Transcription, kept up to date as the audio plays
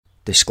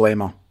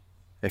Disclaimer: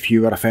 if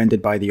you are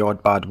offended by the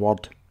odd bad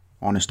word,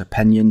 honest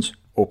opinions,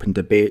 open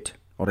debate,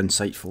 or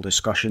insightful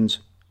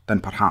discussions,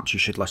 then perhaps you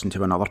should listen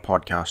to another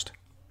podcast.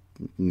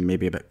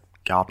 Maybe about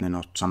gardening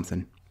or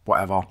something.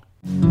 Whatever.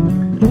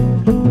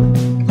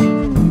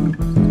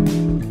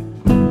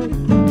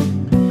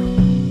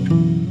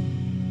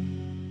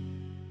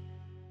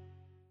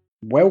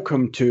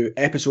 Welcome to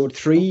episode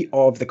 3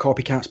 of the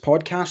Copycats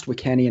podcast with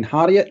Kenny and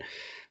Harriet.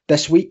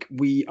 This week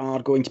we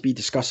are going to be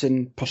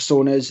discussing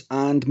personas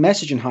and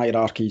messaging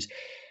hierarchies.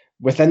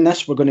 Within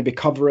this, we're going to be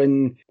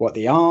covering what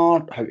they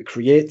are, how to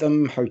create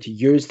them, how to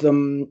use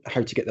them,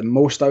 how to get the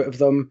most out of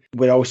them.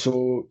 We're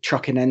also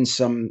chucking in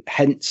some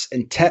hints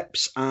and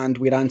tips, and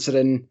we're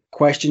answering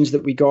questions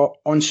that we got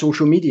on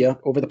social media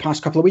over the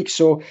past couple of weeks.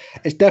 So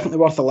it's definitely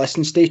worth a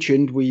listen. Stay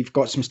tuned. We've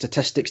got some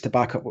statistics to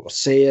back up what we're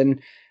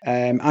saying,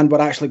 and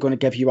we're actually going to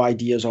give you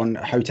ideas on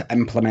how to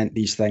implement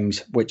these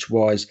things, which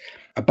was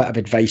a bit of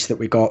advice that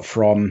we got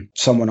from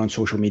someone on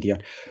social media.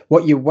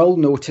 What you will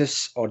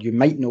notice, or you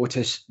might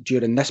notice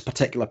during this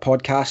particular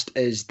podcast,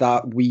 is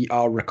that we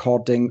are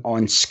recording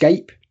on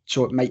Skype,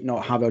 so it might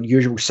not have our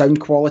usual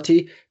sound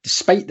quality,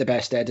 despite the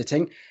best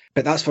editing,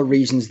 but that's for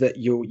reasons that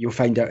you'll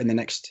find out in the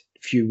next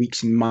few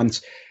weeks and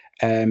months.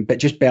 But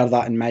just bear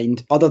that in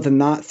mind. Other than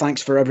that,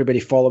 thanks for everybody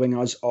following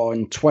us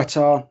on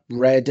Twitter,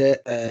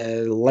 Reddit,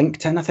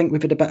 LinkedIn. I think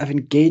we've had a bit of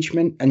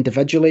engagement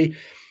individually.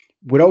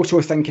 We're also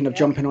thinking of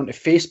jumping onto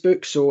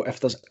Facebook, so if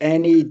there's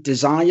any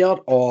desire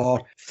or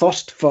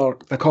thirst for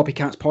the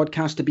Copycats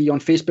podcast to be on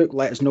Facebook,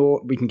 let us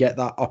know. We can get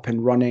that up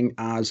and running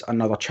as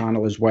another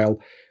channel as well.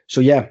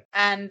 So yeah.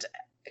 And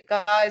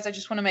guys, I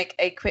just want to make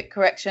a quick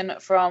correction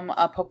from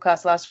our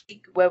podcast last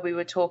week where we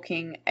were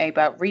talking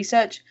about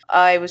research.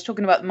 I was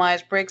talking about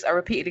Myers-Briggs. I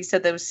repeatedly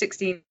said there was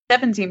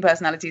 17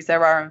 personalities.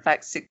 There are, in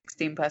fact,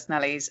 16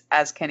 personalities,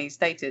 as Kenny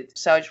stated.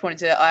 So I just wanted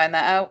to iron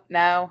that out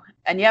now.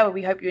 And yeah,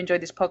 we hope you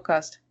enjoyed this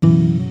podcast.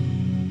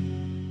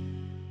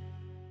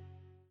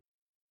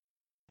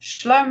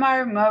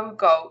 Shlomo Mo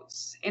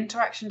Goltz,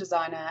 interaction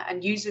designer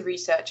and user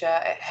researcher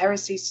at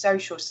Hierarchies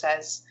Social,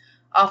 says,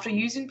 "After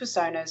using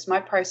personas, my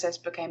process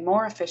became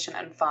more efficient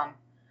and fun,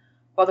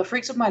 while the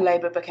fruits of my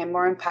labour became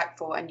more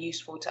impactful and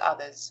useful to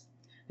others.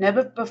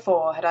 Never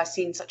before had I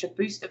seen such a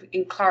boost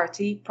in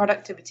clarity,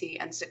 productivity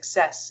and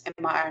success in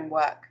my own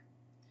work.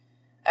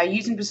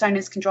 Using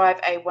personas can drive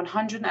a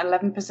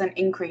 111%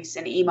 increase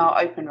in email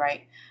open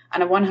rate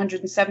and a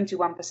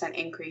 171%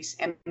 increase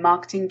in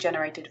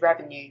marketing-generated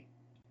revenue."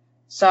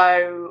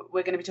 So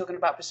we're going to be talking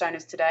about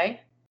personas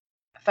today.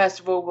 First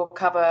of all, we'll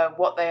cover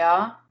what they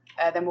are.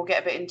 Then we'll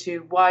get a bit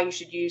into why you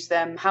should use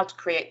them, how to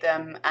create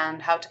them,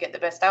 and how to get the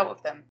best out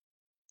of them.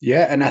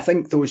 Yeah, and I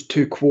think those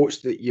two quotes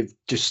that you've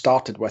just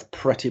started with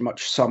pretty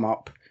much sum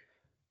up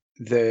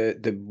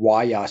the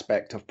why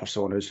aspect of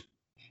personas.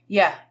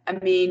 Yeah, I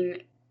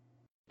mean,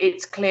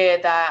 it's clear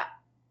that,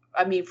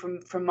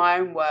 from my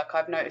own work,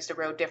 I've noticed a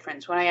real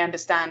difference. When I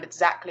understand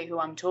exactly who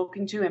I'm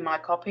talking to in my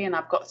copy and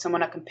I've got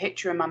someone I can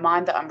picture in my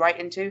mind that I'm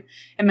writing to,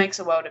 it makes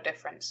a world of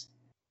difference.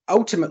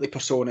 Ultimately,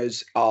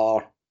 personas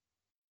are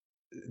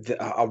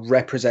a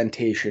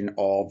representation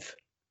of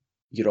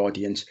your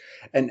audience.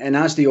 And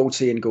as the old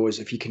saying goes,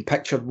 if you can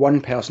picture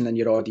one person in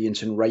your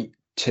audience and write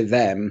to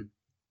them,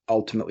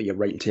 ultimately you're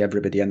writing to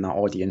everybody in that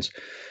audience.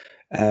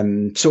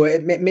 So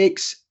it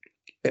makes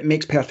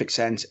perfect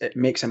sense. It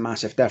makes a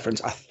massive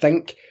difference. I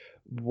think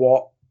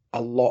what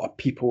a lot of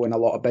people and a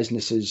lot of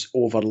businesses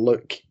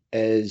overlook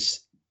is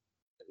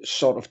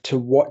sort of to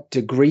what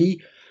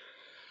degree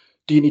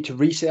do you need to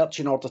research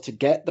in order to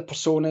get the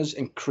personas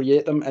and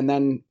create them, and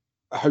then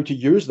how to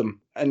use them.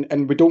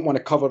 And we don't want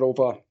to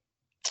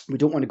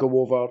go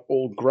over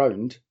old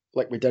ground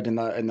like we did in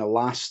the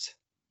last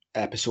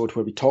episode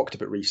where we talked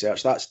about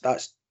research.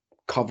 That's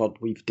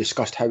covered. We've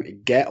discussed how to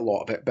get a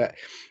lot of it, but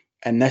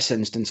in this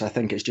instance, I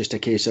think it's just a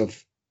case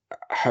of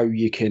how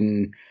you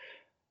can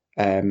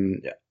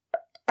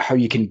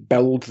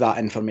build that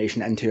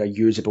information into a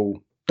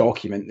usable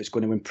document that's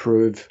going to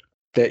improve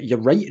your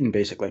writing,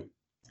 basically.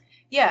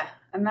 Yeah,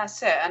 and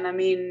that's it. And I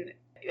mean,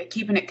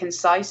 keeping it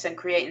concise and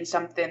creating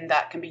something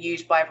that can be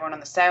used by everyone on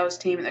the sales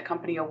team at the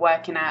company you're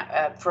working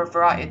at for a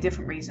variety of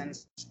different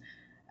reasons.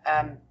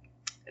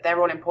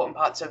 They're all important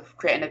parts of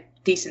creating a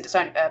decent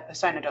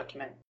persona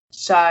document.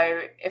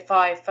 So if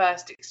I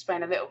first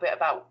explain a little bit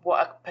about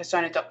what a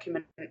persona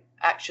document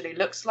actually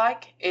looks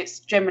like, it's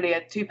generally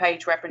a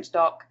 2-page reference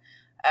doc.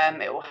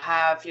 It will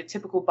have your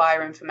typical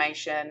buyer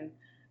information,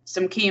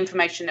 some key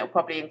information it'll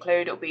probably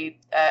include. It'll be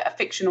a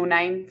fictional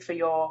name for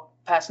your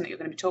person that you're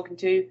going to be talking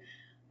to,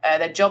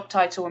 their job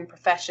title and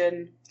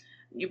profession.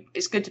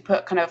 It's good to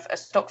put kind of a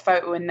stock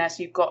photo in there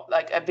so you've got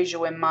like a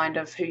visual in mind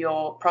of who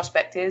your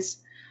prospect is,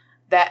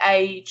 their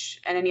age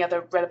and any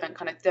other relevant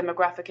kind of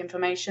demographic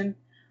information,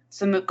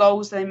 some of the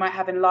goals they might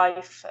have in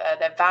life,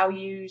 their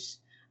values,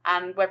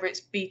 and whether it's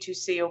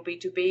B2C or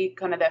B2B,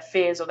 kind of their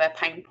fears or their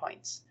pain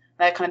points.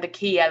 They're kind of the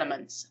key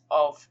elements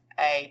of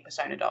a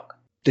persona doc.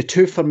 The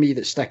two for me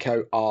that stick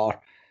out are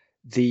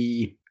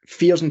the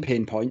fears and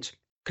pain points,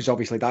 because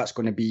obviously that's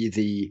going to be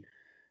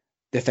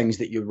the things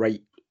that you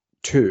write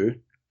too,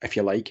 if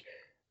you like,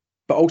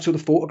 but also the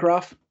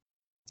photograph.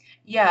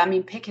 Yeah, I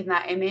mean, picking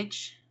that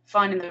image,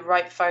 finding the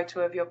right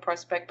photo of your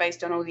prospect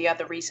based on all the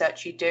other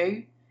research you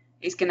do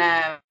is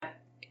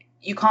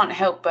you can't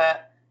help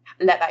but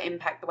let that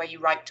impact the way you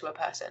write to a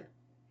person.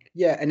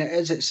 Yeah, and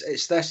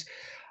it's this,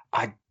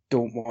 I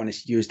don't want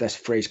to use this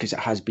phrase because it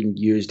has been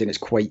used and it's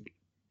quite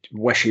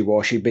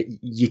wishy-washy, but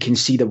you can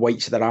see the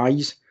whites of their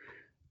eyes.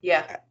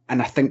 Yeah.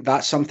 And I think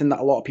that's something that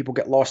a lot of people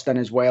get lost in,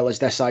 as well as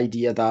this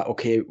idea that,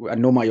 okay, I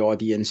know my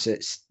audience,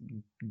 it's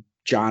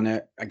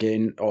Janet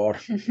again, or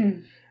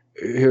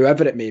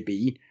whoever it may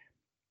be,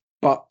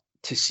 but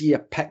to see a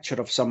picture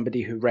of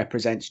somebody who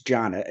represents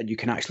Janet and you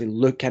can actually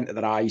look into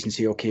their eyes and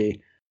say, okay,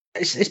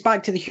 it's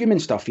back to the human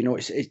stuff, you know.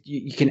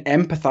 You can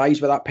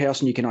empathize with that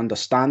person, you can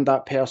understand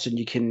that person,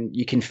 you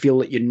can feel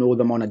that you know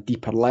them on a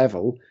deeper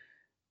level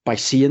by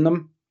seeing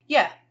them.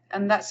 Yeah,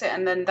 and that's it.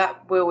 And then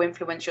that will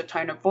influence your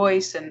tone of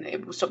voice, and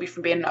it will stop you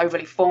from being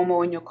overly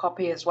formal in your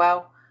copy as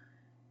well.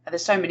 And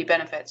there's so many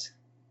benefits.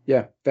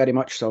 Yeah, very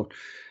much so.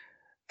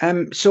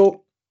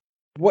 So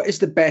what is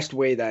the best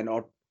way then,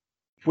 or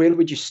where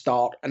would you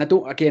start? And I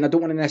don't want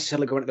to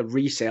necessarily go into the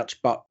research,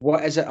 but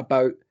what is it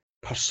about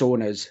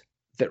personas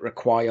that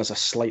requires a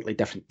slightly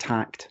different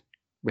tact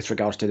with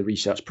regards to the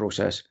research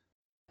process?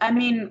 I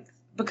mean,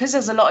 because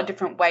there's a lot of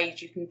different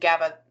ways you can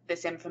gather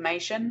this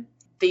information,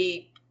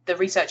 the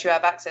research you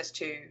have access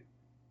to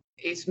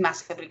is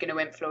massively going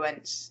to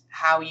influence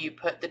how you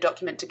put the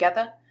document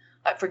together.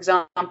 Like, for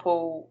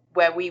example,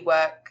 where we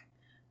work,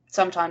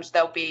 sometimes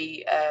there'll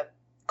be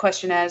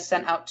questionnaires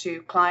sent out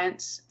to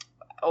clients,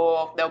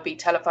 or there'll be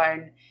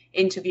telephone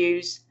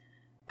interviews,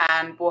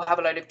 and we'll have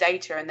a load of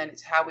data, and then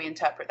it's how we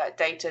interpret that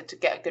data to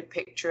get a good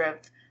picture of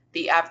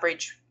the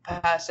average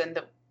person,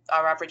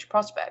 our average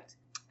prospect.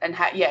 And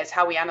it's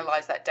how we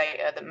analyze that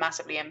data that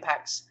massively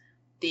impacts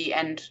the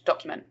end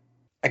document.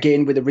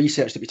 Again, with the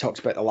research that we talked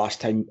about the last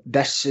time,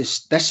 this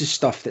is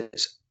stuff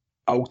that's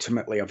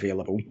ultimately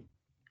available.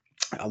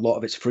 A lot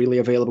of it's freely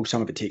available.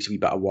 Some of it takes a wee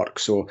bit of work.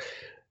 So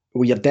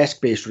with your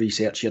desk-based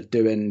research, you're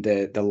doing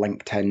the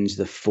LinkedIns,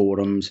 the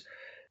forums,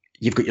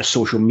 you've got your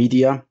social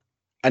media.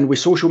 And with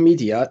social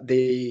media,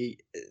 the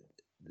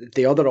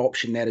other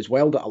option there as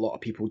well that a lot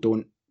of people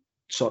don't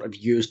sort of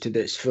use to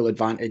its full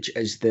advantage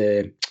is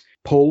the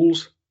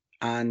polls,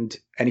 and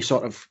any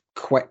sort of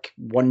quick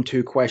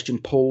 1-2 question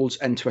polls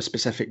into a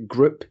specific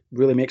group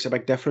really makes a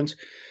big difference.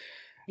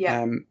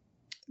 Yeah.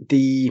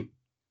 The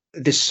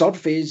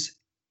surveys,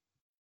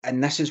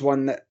 and this is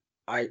one that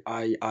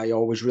I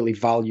always really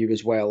value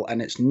as well,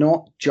 and it's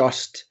not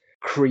just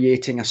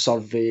creating a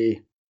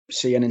survey,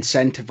 say an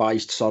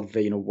incentivized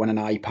survey, win an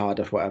iPad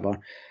or whatever,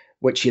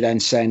 which you then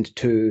send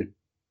to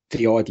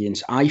the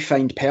audience. I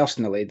find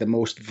personally the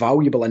most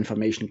valuable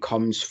information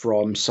comes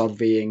from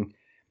surveying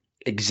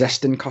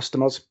existing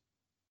customers.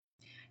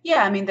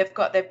 Yeah, I mean, they've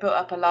built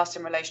up a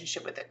lasting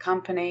relationship with the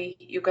company.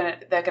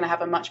 They're gonna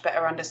have a much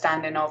better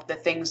understanding of the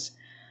things,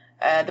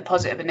 the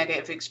positive and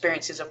negative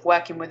experiences of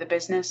working with a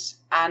business,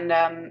 and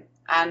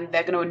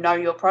they're going to know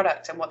your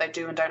product and what they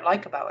do and don't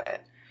like about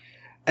it.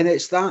 And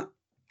it's that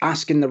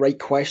asking the right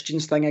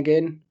questions thing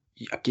again.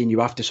 Again, you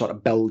have to sort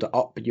of build it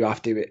up, and you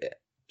have to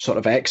sort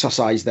of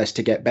exercise this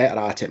to get better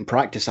at it and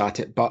practice at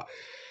it. But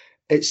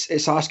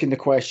it's asking the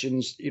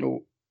questions,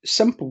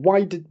 simple.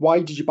 Why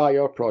did you buy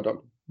our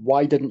product?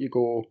 Why didn't you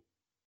go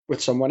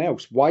with someone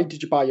else? Why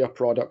did you buy your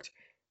product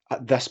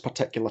at this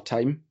particular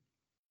time?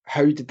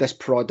 How did this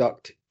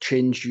product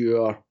change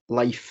your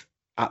life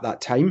at that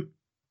time?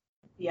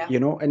 Yeah.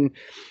 And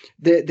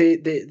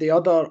the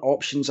other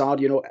options are,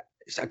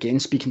 again,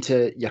 speaking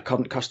to your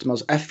current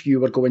customers, if you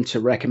were going to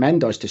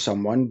recommend us to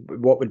someone,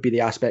 what would be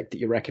the aspect that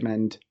you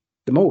recommend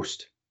the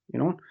most?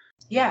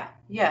 Yeah,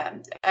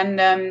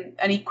 and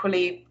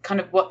equally, kind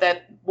of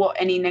what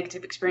any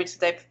negative experiences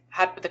they've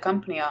had with the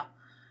company are,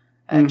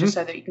 just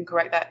so that you can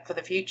correct that for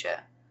the future.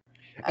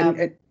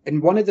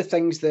 And one of the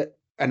things that,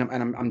 and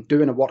I'm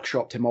doing a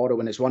workshop tomorrow,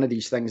 and it's one of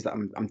these things that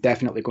I'm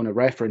definitely going to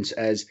reference,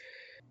 is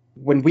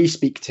when we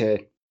speak to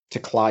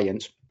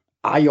clients,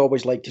 I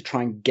always like to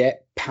try and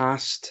get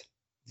past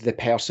the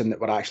person that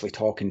we're actually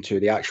talking to,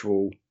 the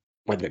actual,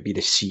 whether it be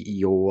the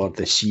CEO or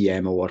the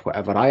CMO or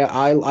whatever.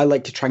 I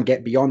like to try and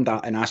get beyond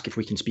that and ask if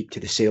we can speak to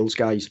the sales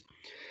guys.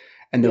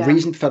 And the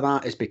reason for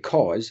that is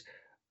because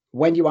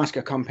when you ask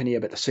a company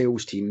about the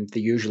sales team, they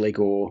usually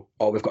go,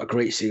 oh, we've got a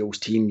great sales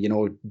team.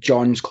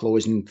 John's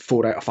closing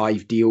 4 out of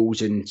 5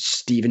 deals and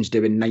Stephen's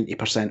doing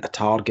 90% of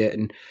target.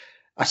 And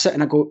I sit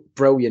and I go,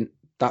 brilliant,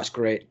 that's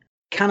great.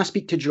 Can I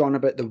speak to John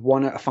about the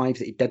 1 out of 5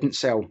 that he didn't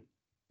sell?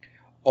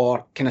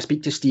 Or can I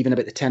speak to Stephen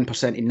about the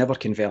 10% he never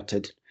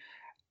converted?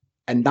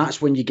 And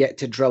that's when you get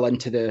to drill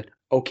into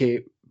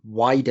okay,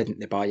 why didn't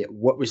they buy it?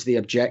 What was the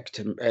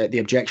objection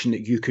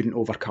that you couldn't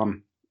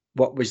overcome?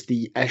 What was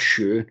the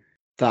issue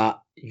that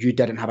you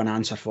didn't have an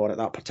answer for at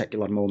that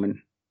particular moment?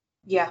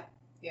 Yeah.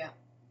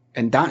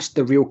 And that's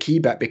the real key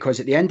bit, because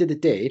at the end of the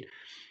day,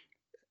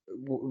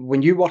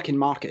 when you work in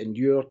marketing,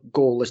 your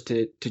goal is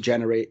to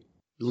generate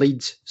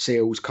leads,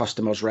 sales,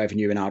 customers,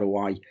 revenue, and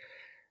ROI.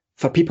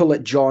 For people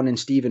like John and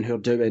Stephen who are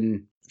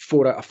doing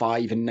 4 out of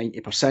 5 and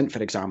 90%,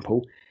 for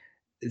example,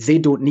 they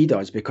don't need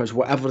us because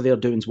whatever they're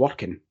doing is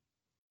working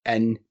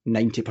in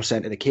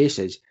 90% of the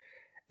cases.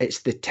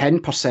 It's the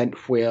 10%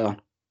 where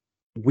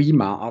we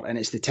matter, and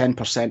it's the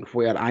 10%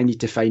 where I need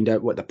to find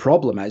out what the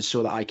problem is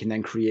so that I can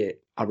then create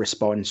a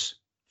response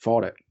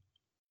for it.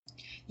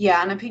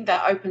 Yeah, and I think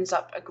that opens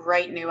up a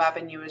great new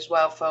avenue as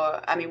well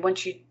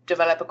once you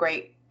develop a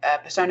great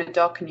persona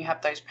doc and you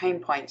have those pain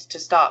points, to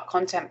start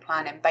content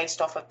planning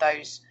based off of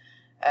those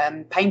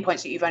pain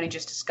points that you've only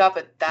just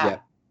discovered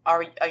that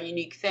are a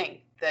unique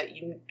thing that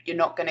you're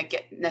not going to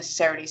get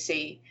necessarily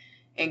see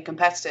in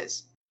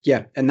competitors.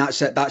 Yeah, and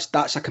that's it.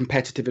 That's a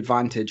competitive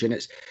advantage, and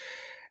it's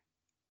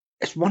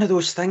one of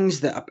those things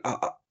that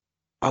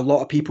a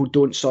lot of people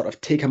don't sort of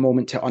take a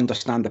moment to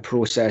understand the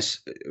process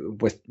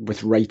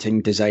with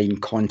writing, design,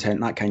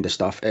 content, that kind of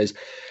stuff. Is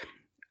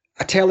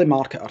a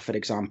telemarketer, for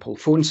example,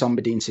 phones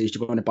somebody and says, do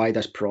you want to buy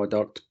this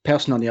product?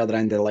 Person on the other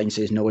end of the line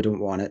says, no, I don't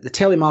want it. The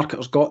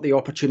telemarketer's got the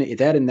opportunity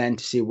there and then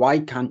to say, why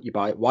can't you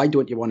buy it? Why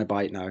don't you want to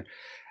buy it now?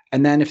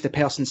 And then if the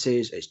person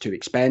says it's too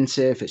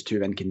expensive, it's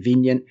too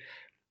inconvenient,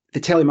 the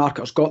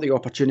telemarketer's got the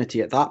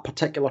opportunity at that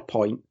particular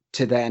point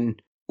to then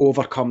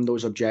overcome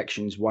those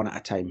objections one at a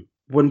time.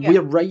 When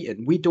we're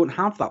writing, we don't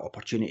have that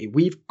opportunity.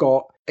 We've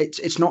got,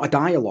 it's not a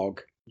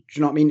dialogue. Do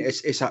you know what I mean?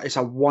 It's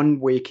a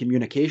one-way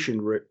communication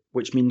route,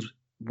 which means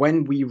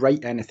when we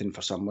write anything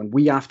for someone,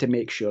 we have to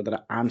make sure that it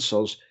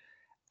answers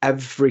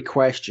every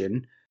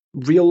question,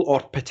 real or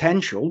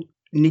potential,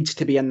 needs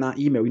to be in that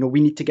email.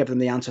 We need to give them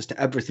the answers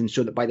to everything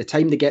so that by the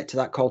time they get to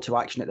that call to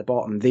action at the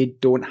bottom, they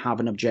don't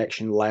have an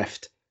objection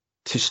left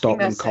to stop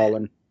them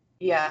calling.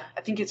 Yeah,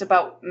 I think it's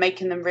about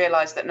making them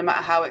realize that no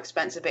matter how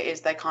expensive it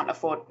is, they can't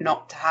afford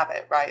not to have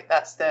it, right?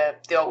 That's the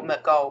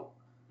ultimate goal.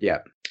 Yeah,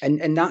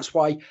 and that's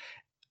why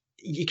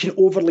you can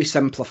overly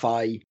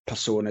simplify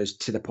personas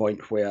to the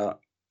point where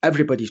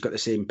everybody's got the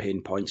same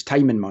pain points,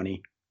 time and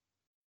money.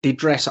 They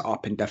dress it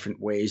up in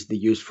different ways. They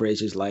use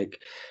phrases like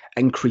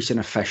increase in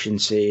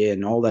efficiency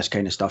and all this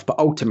kind of stuff, but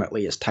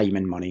ultimately it's time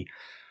and money.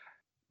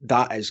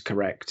 That is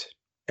correct.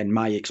 In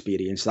my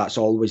experience, that's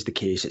always the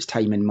case. It's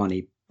time and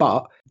money.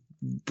 But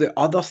the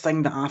other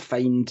thing that I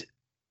find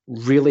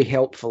really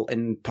helpful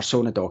in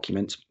persona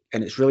documents,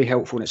 and it's really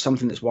helpful and it's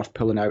something that's worth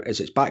pulling out, is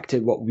it's back to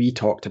what we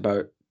talked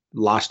about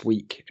last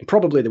week and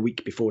probably the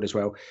week before as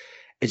well,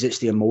 is it's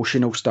the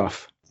emotional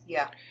stuff.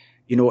 Yeah.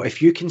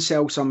 If you can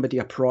sell somebody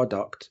a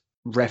product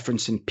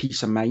referencing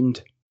peace of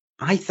mind,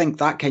 I think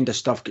that kind of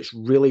stuff gets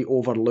really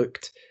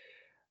overlooked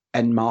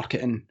in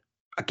marketing.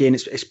 Again,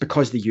 it's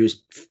because they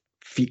use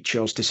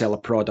features to sell a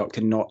product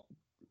and not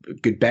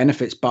good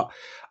benefits. But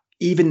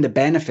even the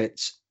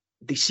benefits,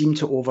 they seem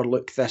to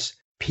overlook this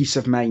peace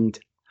of mind,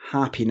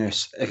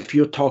 happiness. If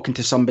you're talking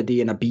to somebody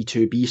in a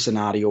B2B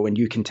scenario and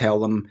you can tell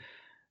them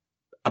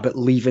about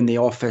leaving the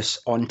office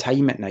on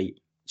time at night,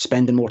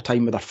 spending more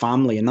time with their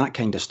family and that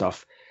kind of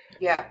stuff.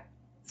 Yeah.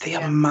 They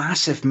are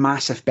massive,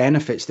 massive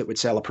benefits that would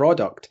sell a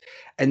product.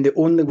 And the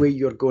only way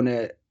you're going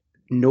to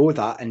know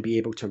that and be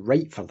able to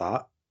write for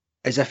that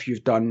is if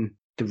you've done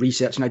the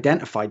research and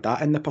identified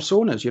that in the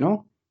personas,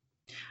 And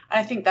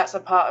I think that's a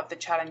part of the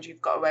challenge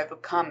you've got to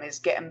overcome, is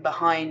getting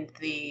behind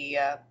the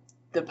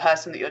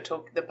person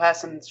that the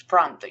person's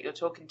front that you're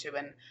talking to,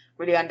 and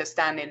really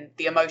understanding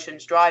the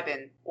emotions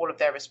driving all of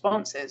their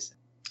responses.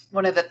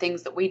 One of the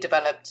things that we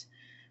developed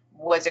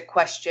was a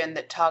question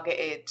that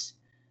targeted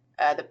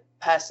the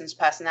person's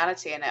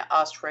personality, and it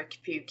asked for a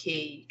few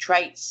key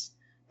traits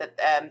that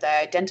they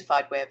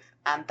identified with,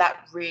 and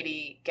that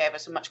really gave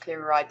us a much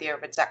clearer idea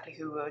of exactly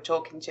who we were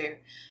talking to,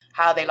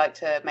 how they like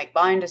to make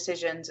buying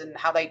decisions, and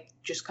how they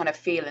just kind of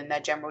feel in their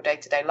general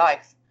day-to-day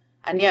life.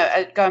 And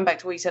going back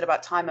to what you said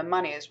about time and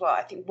money as well,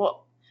 I think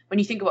when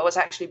you think about what's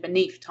actually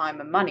beneath time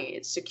and money,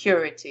 it's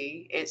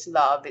security, it's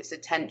love, it's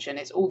attention,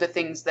 it's all the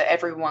things that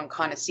everyone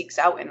kind of seeks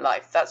out in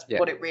life. That's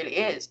what it really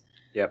is.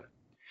 Yep.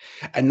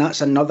 And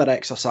that's another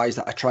exercise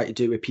that I try to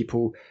do with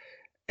people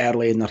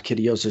early in their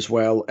careers as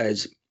well,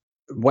 is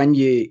when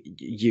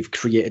you've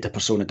created a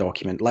persona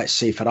document, let's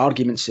say for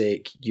argument's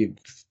sake, you've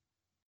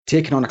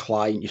taken on a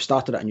client, you've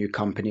started at a new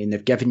company and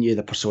they've given you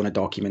the persona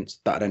documents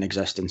that are in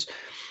existence.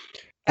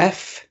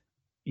 If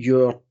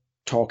you're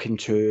talking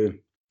to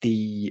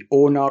the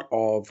owner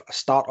of a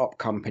startup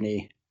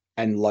company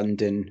in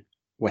London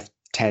with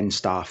 10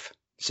 staff,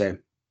 say,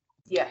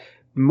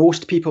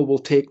 most people will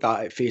take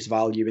that at face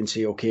value and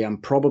say, okay, I'm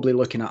probably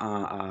looking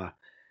at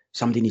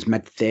somebody in his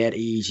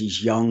mid-30s,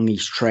 he's young,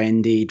 he's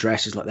trendy,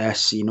 dresses like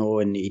this,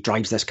 and he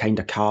drives this kind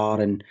of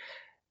car, and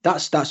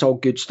that's all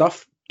good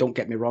stuff. Don't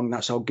get me wrong,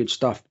 that's all good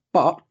stuff.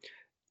 But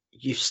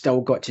you've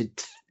still got to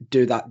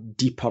do that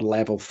deeper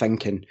level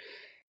thinking.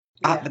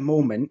 At the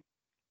moment,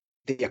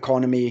 the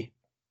economy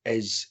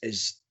is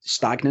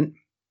stagnant.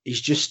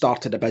 He's just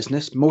started a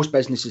business. Most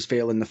businesses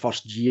fail in the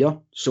first year,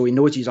 so he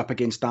knows he's up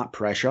against that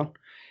pressure.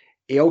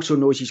 He also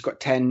knows he's got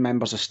 10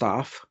 members of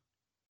staff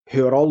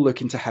who are all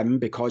looking to him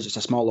because it's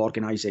a small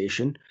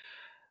organisation.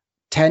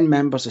 10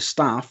 members of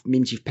staff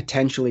means you've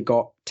potentially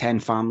got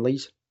 10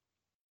 families.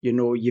 You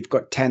know, you've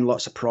got 10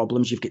 lots of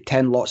problems. You've got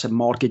 10 lots of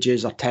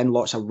mortgages or 10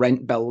 lots of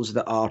rent bills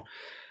that are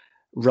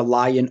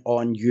reliant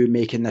on you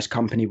making this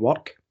company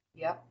work.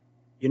 Yeah.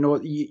 You know,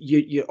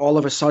 you all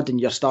of a sudden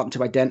you're starting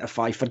to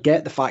identify,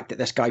 forget the fact that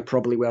this guy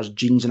probably wears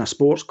jeans and a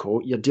sports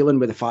coat. You're dealing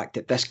with the fact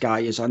that this guy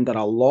is under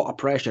a lot of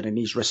pressure and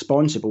he's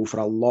responsible for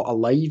a lot of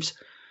lives.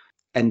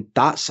 And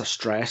that's a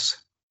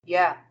stress.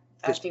 Yeah.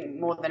 I think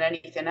more than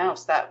anything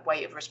else, that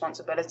weight of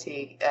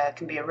responsibility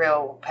can be a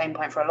real pain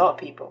point for a lot of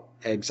people.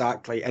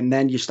 Exactly. And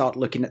then you start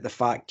looking at the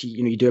fact,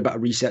 you do a bit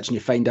of research and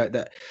you find out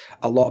that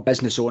a lot of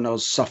business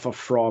owners suffer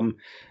from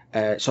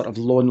sort of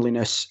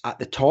loneliness at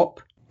the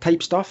top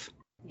type stuff.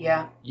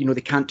 Yeah. You know,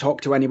 they can't talk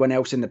to anyone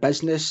else in the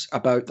business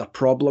about their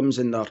problems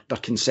and their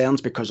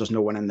concerns because there's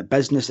no one in the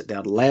business at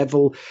their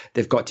level.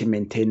 They've got to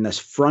maintain this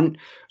front.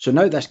 So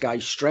now this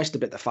guy's stressed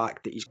about the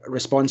fact that he's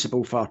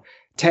responsible for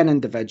 10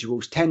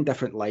 individuals, 10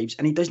 different lives,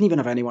 and he doesn't even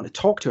have anyone to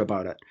talk to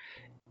about it.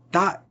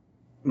 That,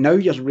 now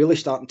you're really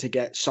starting to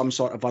get some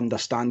sort of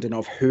understanding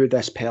of who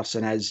this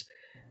person is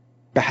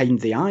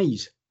behind the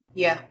eyes.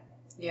 Yeah.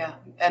 Yeah,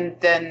 and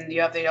then you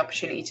have the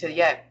opportunity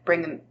to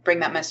bring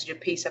that message of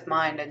peace of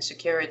mind and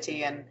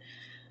security and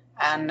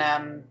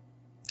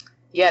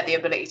the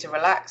ability to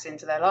relax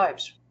into their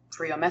lives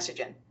through your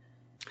messaging.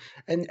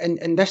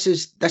 And this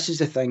is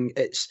the thing.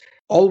 It's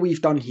all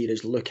we've done here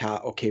is look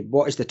at, okay,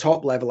 what is the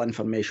top level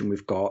information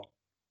we've got,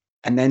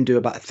 and then do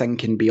a bit of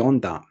thinking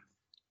beyond that.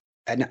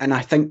 And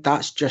I think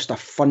that's just a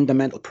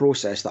fundamental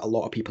process that a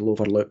lot of people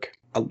overlook.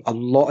 A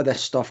lot of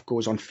this stuff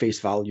goes on face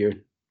value.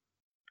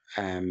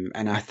 And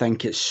I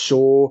think it's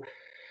so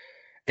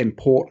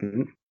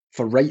important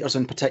for writers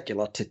in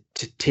particular to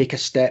take a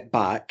step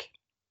back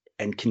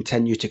and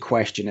continue to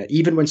question it.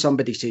 Even when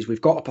somebody says, we've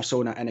got a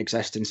persona in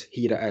existence,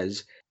 here it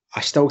is,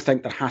 I still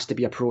think there has to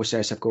be a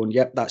process of going,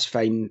 yep, that's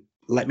fine.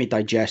 Let me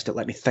digest it.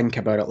 Let me think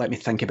about it. Let me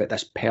think about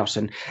this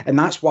person. And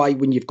that's why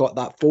when you've got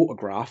that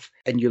photograph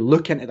and you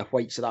look into the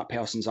whites of that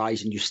person's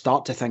eyes and you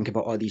start to think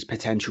about all these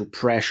potential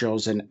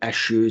pressures and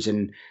issues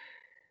and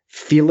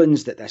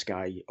feelings that this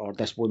guy or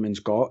this woman's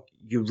got,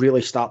 you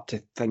really start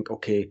to think,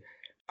 okay,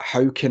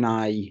 how can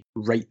I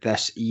write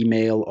this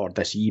email or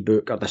this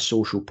ebook or this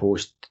social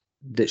post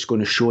that's going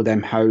to show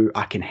them how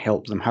I can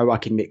help them, how I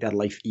can make their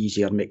life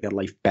easier, make their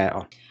life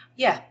better?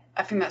 Yeah,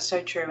 I think that's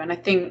so true. And I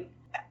think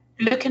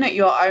looking at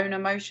your own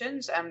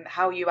emotions and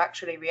how you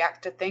actually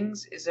react to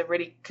things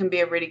can be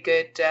a really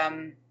good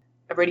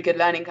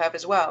learning curve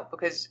as well,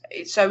 because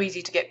it's so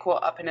easy to get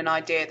caught up in an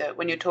idea that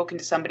when you're talking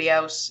to somebody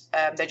else,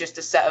 they're just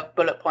a set of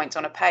bullet points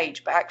on a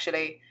page. But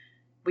actually,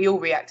 we all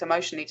react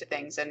emotionally to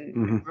things,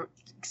 and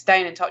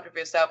staying in touch with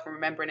yourself and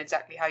remembering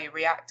exactly how you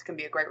react can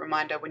be a great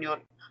reminder when you're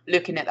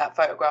looking at that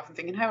photograph and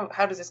thinking,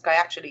 how does this guy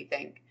actually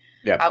think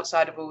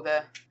outside of all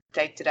the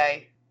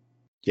day-to-day?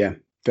 Yeah,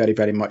 very,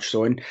 very much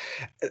so. And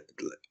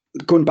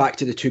going back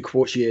to the two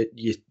quotes you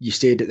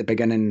said at the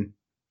beginning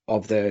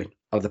of the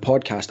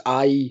podcast,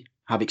 I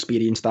have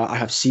experienced that. I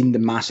have seen the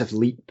massive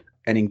leap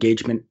in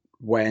engagement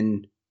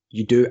when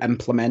you do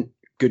implement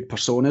good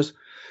personas.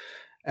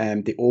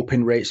 The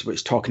open rates, which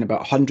is talking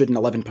about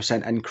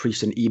 111%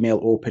 increase in email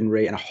open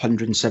rate and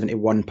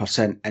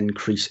 171%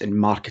 increase in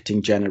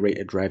marketing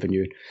generated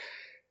revenue.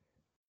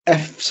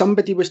 If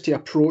somebody was to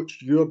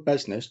approach your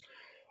business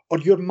or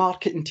your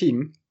marketing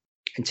team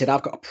and said,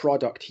 I've got a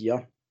product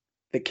here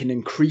that can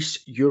increase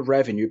your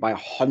revenue by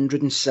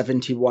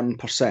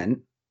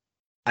 171%,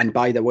 and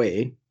by the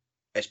way,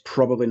 it's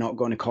probably not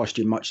going to cost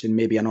you much than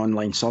maybe an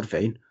online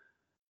survey,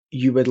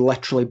 you would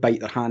literally bite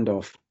their hand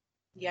off.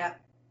 Yeah.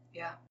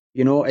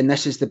 You know, and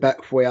this is the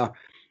bit where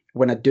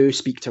when I do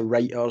speak to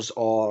writers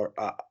or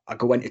I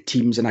go into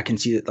teams and I can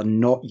see that they're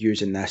not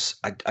using this,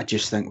 I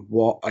just think,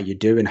 what are you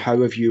doing?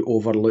 How have you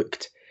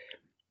overlooked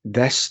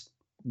this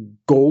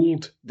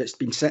gold that's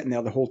been sitting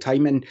there the whole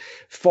time? And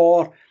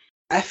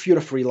if you're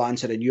a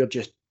freelancer and you're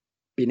just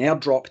being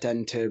airdropped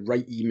in to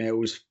write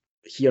emails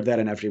here, there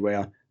and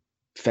everywhere,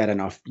 fair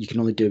enough, you can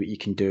only do what you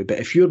can do. But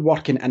if you're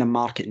working in a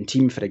marketing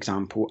team, for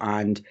example,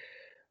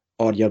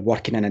 or you're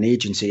working in an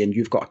agency and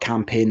you've got a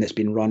campaign that's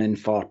been running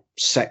for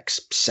 6,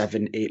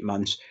 7, 8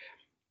 months,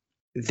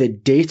 the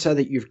data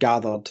that you've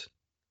gathered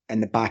in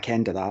the back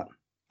end of that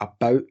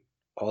about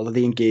all of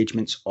the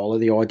engagements, all of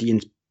the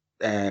audience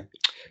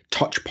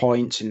touch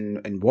points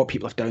and what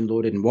people have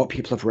downloaded and what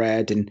people have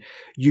read, and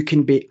you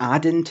can be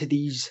adding to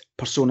these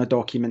persona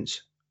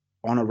documents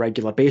on a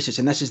regular basis.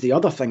 And this is the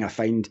other thing I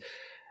find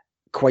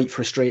quite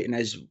frustrating,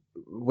 is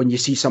when you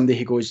see somebody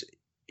who goes,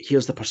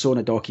 here's the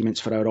persona documents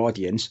for our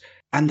audience,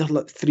 and they're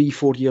like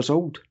 3-4 years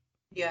old.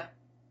 Yeah.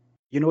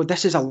 You know,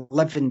 this is a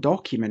living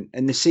document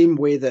in the same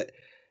way that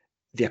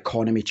the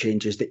economy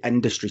changes, the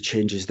industry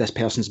changes, this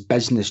person's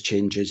business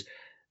changes.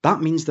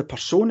 That means the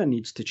persona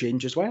needs to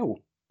change as well.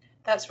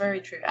 That's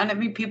very true. And I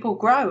mean, people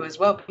grow as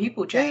well.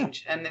 People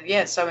change. Yeah. And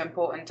it's so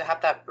important to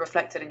have that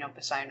reflected in your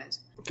personas.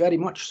 Very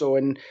much so.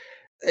 And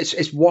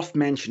it's worth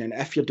mentioning,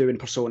 if you're doing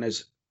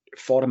personas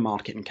for a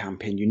marketing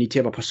campaign, you need to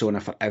have a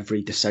persona for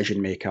every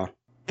decision maker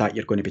that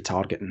you're going to be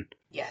targeting.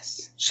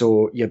 Yes.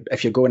 So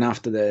if you're going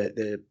after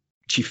the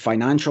chief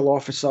financial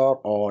officer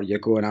or you're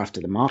going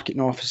after the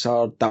marketing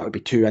officer, that would be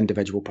two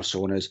individual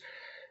personas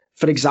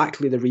for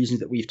exactly the reasons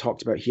that we've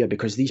talked about here,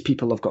 because these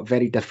people have got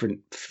very different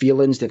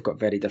feelings, they've got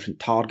very different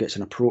targets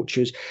and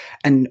approaches.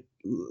 And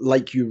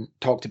like you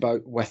talked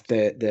about with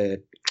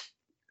the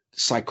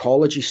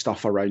psychology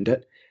stuff around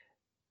it,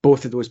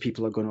 both of those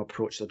people are going to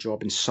approach their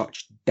job in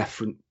such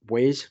different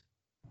ways.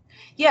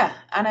 Yeah,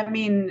 and I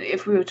mean,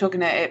 if we were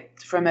talking at it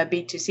from a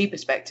B2C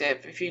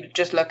perspective, if you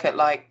just look at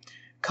like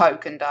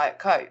Coke and Diet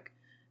Coke,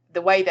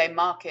 the way they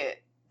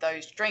market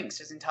those drinks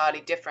is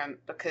entirely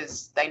different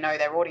because they know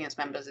their audience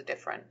members are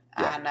different.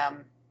 Yeah.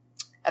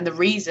 And the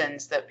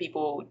reasons that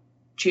people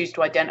choose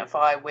to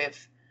identify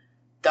with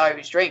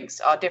those drinks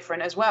are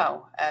different as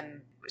well.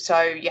 And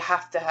so you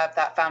have to have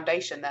that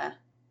foundation there.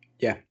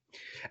 Yeah.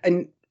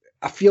 And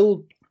I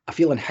feel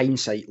in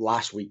hindsight,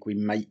 last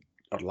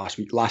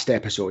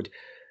episode,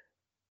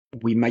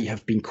 we might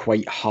have been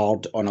quite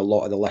hard on a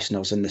lot of the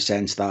listeners in the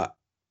sense that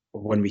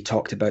when we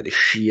talked about the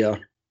sheer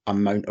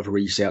amount of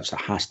research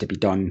that has to be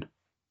done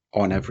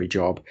on every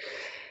job.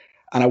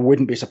 And I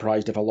wouldn't be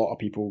surprised if a lot of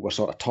people were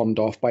sort of turned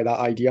off by that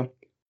idea.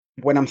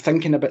 When I'm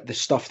thinking about the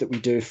stuff that we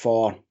do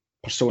for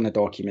persona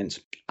documents,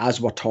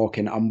 as we're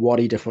talking, I'm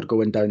worried if we're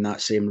going down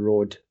that same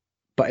road.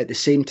 But at the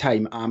same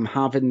time, I'm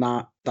having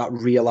that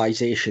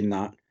realization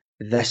that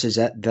this is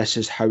it, this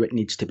is how it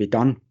needs to be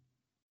done.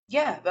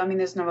 Yeah, I mean,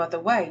 there's no other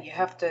way. You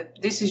have to.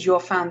 This is your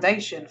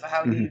foundation for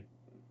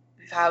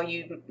how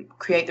you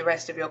create the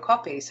rest of your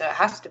copy. So it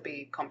has to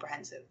be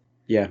comprehensive.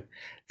 Yeah,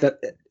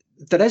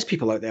 there is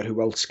people out there who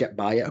will skip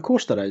by it. Of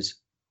course, there is,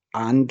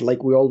 and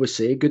like we always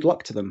say, good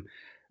luck to them.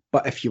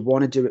 But if you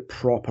want to do it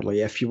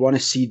properly, if you want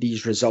to see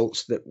these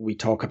results that we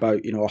talk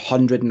about,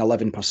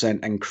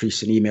 111%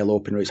 increase in email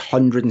open rates,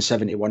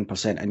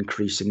 171%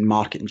 increase in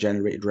marketing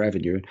generated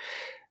revenue.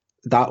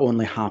 That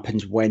only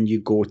happens when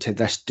you go to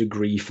this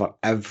degree for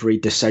every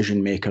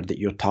decision maker that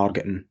you're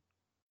targeting.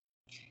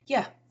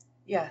 Yeah.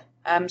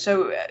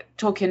 So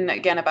talking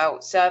again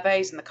about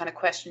surveys and the kind of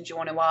questions you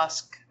want to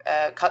ask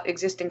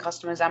existing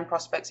customers and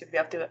prospects if you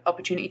have the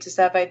opportunity to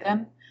survey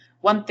them.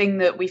 One thing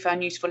that we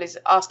found useful is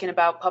asking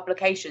about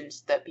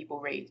publications that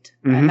people read.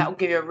 Mm-hmm. And that will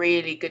give you a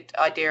really good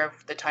idea of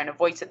the tone of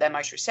voice that they're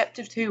most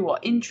receptive to,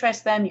 what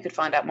interests them. You could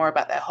find out more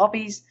about their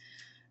hobbies.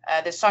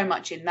 There's so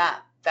much in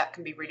that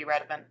can be really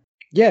relevant.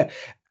 Yeah,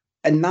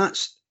 and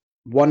that's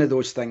one of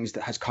those things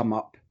that has come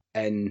up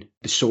in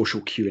the social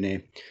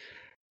Q&A.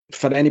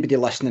 For anybody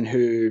listening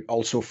who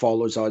also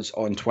follows us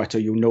on Twitter,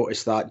 you'll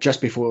notice that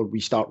just before we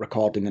start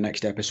recording the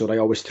next episode, I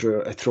always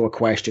throw a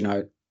question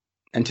out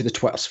into the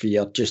Twitter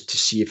sphere just to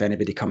see if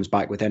anybody comes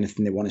back with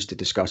anything they want us to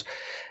discuss.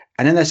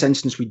 And in this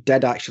instance, we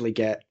did actually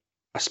get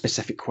a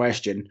specific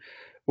question,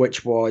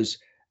 which was,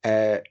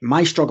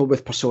 my struggle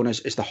with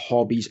personas is the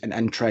hobbies and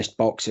interest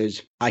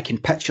boxes. I can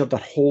picture their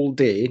whole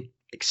day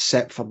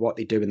except for what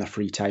they do in their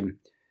free time.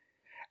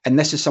 And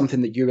this is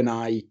something that you and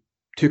I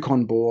took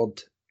on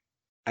board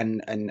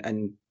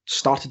and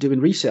started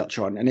doing research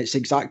on. And it's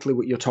exactly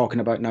what you're talking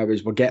about now,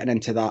 is we're getting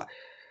into that.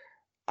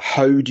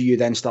 How do you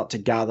then start to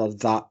gather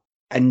that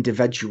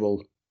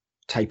individual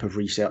type of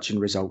research and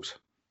results?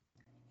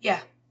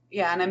 Yeah.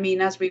 And I mean,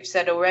 as we've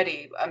said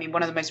already,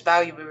 one of the most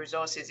valuable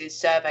resources is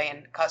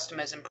surveying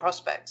customers and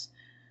prospects.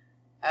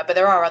 But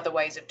there are other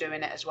ways of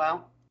doing it as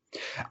well.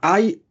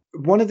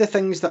 One of the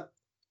things that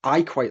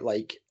I quite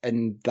like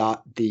in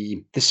that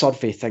the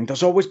survey thing,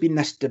 there's always been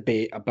this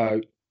debate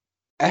about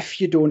if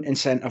you don't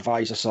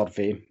incentivize a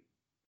survey,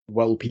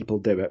 will people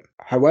do it?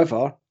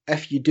 However,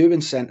 if you do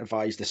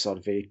incentivize the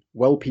survey,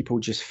 will people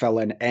just fill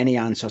in any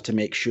answer to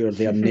make sure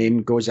their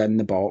name goes in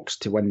the box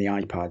to win the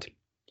iPad?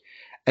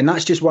 And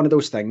that's just one of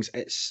those things.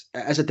 It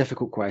is a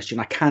difficult question.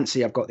 I can't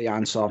say I've got the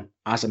answer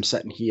as I'm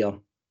sitting here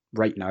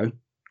right now.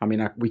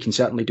 We can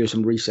certainly do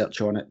some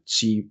research on it,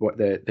 see what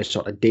the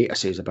sort of data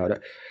says about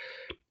it.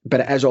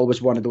 But it is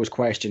always one of those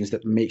questions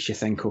that makes you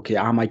think, okay,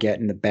 am I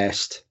getting the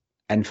best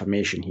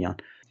information here?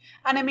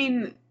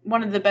 And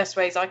one of the best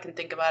ways I can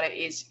think about it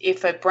is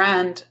if a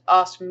brand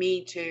asked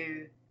me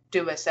to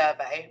do a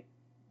survey,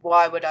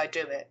 why would I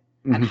do it?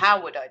 Mm-hmm. And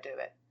how would I do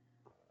it?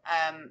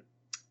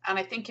 And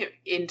I think it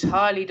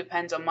entirely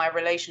depends on my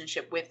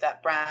relationship with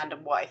that brand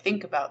and what I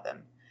think about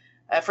them.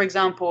 For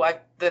example,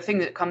 the thing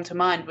that come to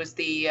mind was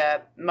the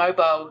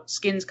mobile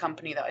skins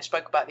company that I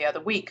spoke about the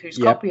other week, whose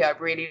copy I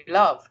really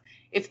love.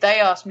 If they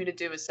asked me to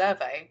do a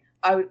survey,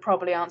 I would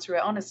probably answer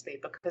it honestly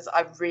because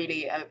I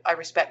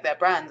respect their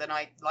brand and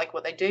I like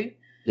what they do.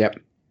 Yep.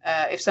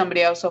 If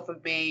somebody else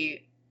offered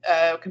me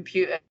a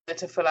computer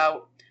to fill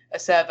out a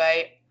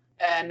survey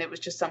and it was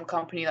just some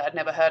company that I'd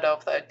never heard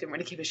of that I didn't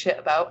really give a shit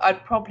about,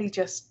 I'd probably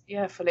just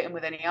fill it in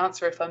with any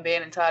answer if I'm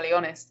being entirely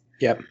honest.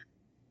 Yep.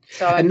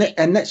 So and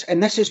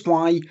this is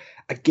why,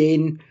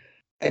 again,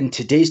 in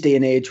today's day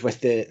and age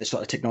with the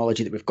sort of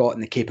technology that we've got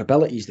and the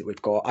capabilities that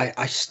we've got,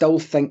 I still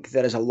think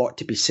there is a lot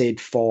to be said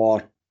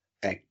for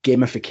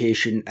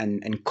gamification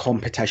and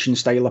competition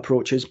style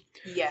approaches.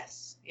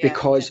 Yes. Yeah,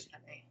 because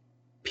definitely.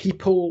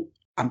 People,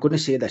 I'm going to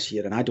say this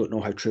here, and I don't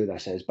know how true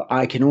this is, but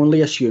I can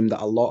only assume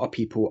that a lot of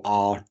people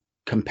are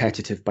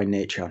competitive by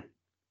nature.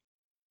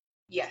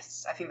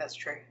 Yes, I think that's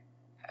true.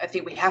 I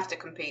think we have to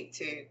compete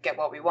to get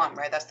what we want,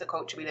 right? That's the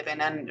culture we live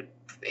in, and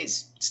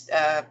it's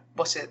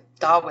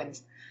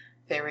Darwin's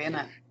theory, isn't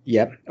it?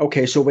 Yeah.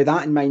 Okay. So with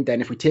that in mind, then,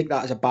 if we take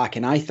that as a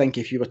backing, I think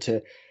if you were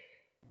to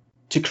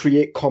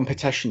create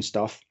competition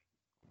stuff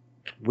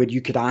where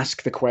you could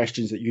ask the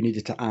questions that you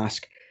needed to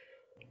ask,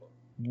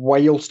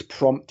 whilst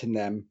prompting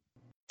them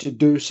to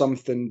do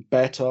something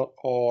better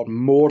or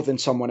more than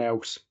someone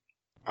else,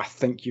 I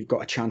think you've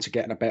got a chance of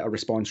getting a better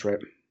response rate.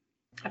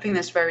 I think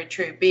that's very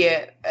true. Be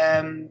it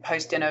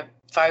posting a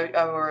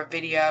photo or a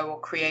video or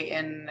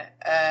creating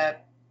a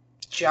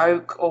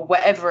joke or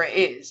whatever it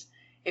is.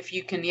 If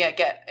you can,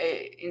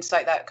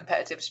 incite that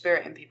competitive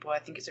spirit in people, I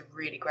think it's a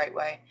really great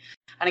way.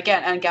 And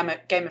again, and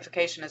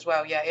gamification as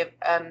well. Yeah,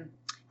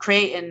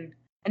 creating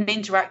an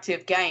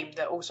interactive game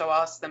that also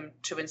asks them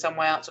to in some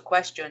way answer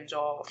questions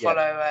or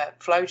follow a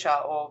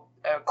flowchart or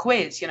a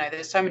quiz.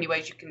 There's so many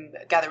ways you can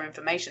gather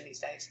information these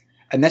days.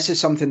 And this is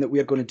something that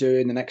we're going to do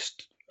in the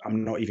next,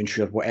 I'm not even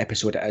sure what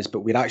episode it is,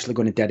 but we're actually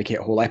going to dedicate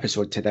a whole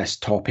episode to this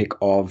topic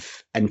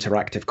of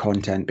interactive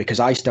content, because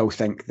I still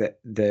think that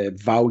the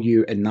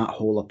value in that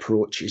whole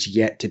approach is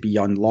yet to be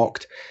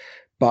unlocked.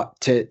 But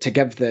to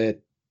give the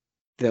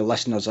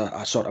listeners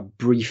a sort of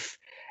brief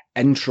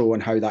intro on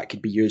how that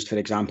could be used, for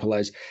example,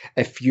 is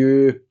if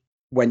you,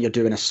 when you're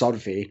doing a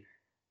survey,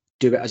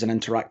 do it as an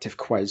interactive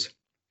quiz.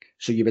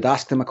 So you would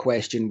ask them a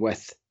question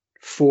with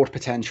 4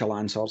 potential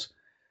answers.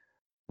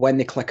 When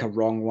they click a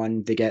wrong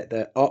one, they get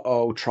the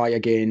try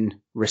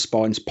again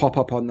response pop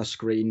up on the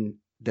screen.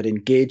 They're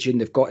engaging,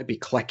 they've got to be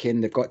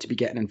clicking, they've got to be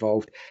getting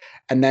involved.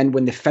 And then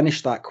when they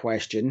finish that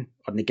question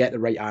and they get the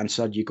right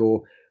answer, you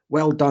go,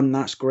 well done,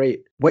 that's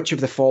great. Which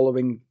of the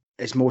following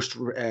is most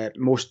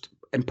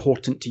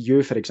important to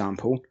you, for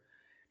example?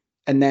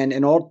 And then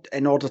in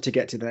order to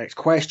get to the next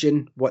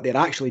question, what they're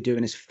actually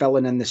doing is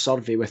filling in the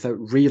survey without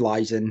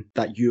realising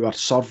that you are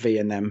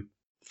surveying them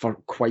for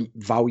quite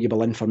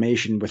valuable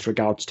information with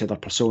regards to their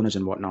personas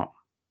and whatnot.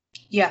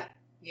 Yeah.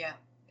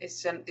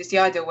 It's the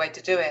ideal way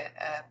to do it.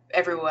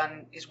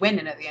 Everyone is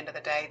winning at the end of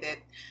the day.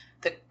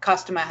 The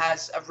customer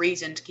has a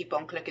reason to keep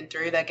on clicking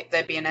through.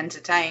 They're being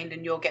entertained,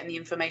 and you're getting the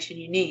information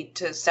you need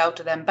to sell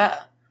to them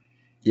better.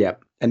 Yeah,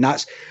 and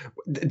that's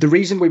the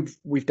reason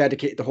we've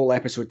dedicated the whole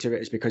episode to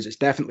it, is because it's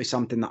definitely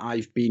something that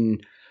I've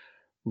been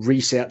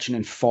researching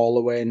and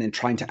following and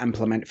trying to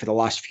implement for the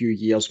last few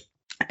years,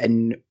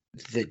 and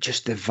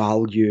the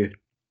value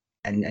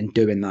in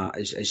doing that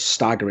is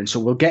staggering. So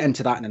we'll get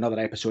into that in another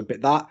episode,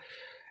 but that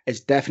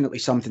is definitely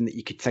something that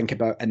you could think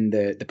about in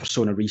the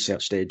persona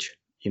research stage.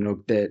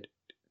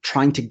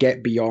 Trying to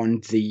get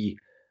beyond the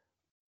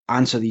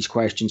answer these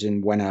questions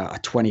and win a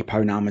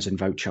 £20 Amazon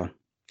voucher,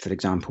 for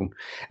example.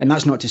 And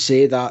that's not to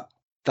say that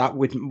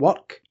wouldn't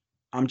work.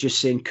 I'm just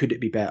saying, could it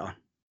be better?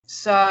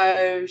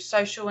 So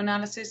social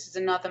analysis is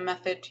another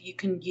method you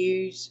can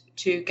use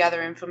to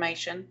gather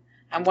information.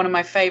 And one of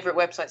my favorite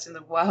websites in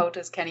the world,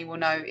 as Kenny will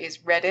know, is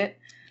Reddit.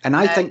 And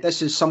I think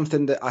this is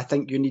something that I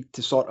think you need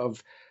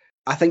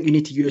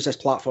to use this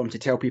platform to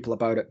tell people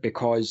about it,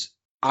 because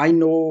I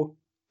know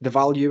the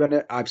value in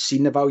it. I've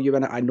seen the value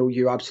in it. I know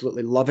you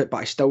absolutely love it, but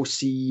I still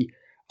see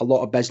a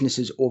lot of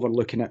businesses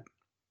overlooking it.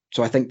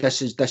 So I think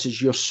this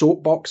is your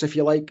soapbox, if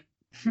you like,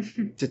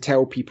 to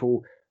tell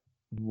people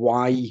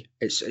why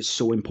it's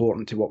so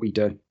important to what we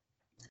do.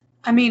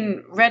 I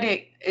mean,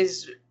 Reddit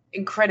is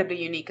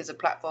incredibly unique as a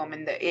platform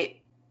in that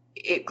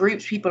it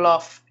groups people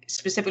off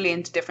specifically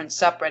into different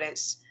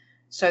subreddits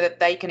so that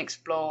they can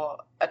explore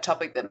a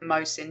topic that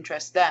most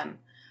interests them.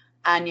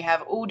 And you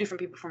have all different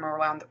people from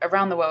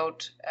around the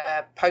world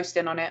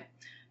posting on it.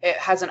 It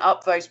has an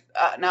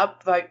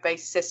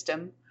upvote-based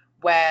system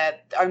where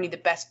only the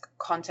best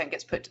content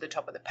gets put to the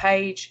top of the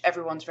page.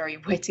 Everyone's very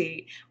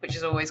witty, which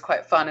is always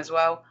quite fun as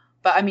well.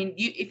 But I mean,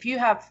 if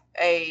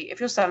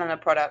you're selling a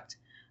product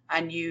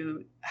and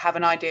you have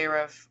an idea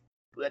of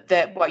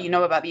what you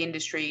know about the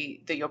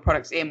industry that your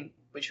product's in,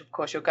 which of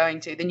course you're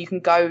going to, then you can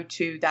go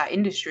to that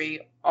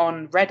industry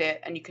on Reddit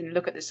and you can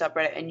look at the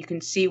subreddit and you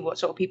can see what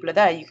sort of people are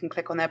there. You can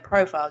click on their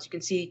profiles. You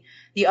can see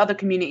the other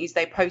communities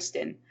they post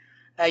in.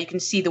 You can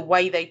see the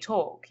way they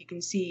talk. You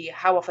can see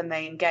how often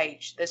they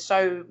engage. There's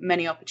so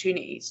many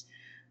opportunities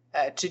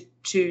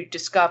to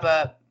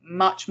discover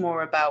much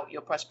more about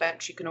your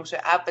prospects. You can also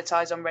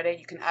advertise on Reddit.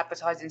 You can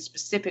advertise in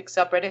specific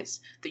subreddits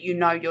that you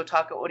know your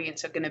target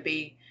audience are going to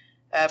be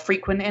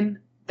frequent in.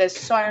 There's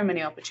so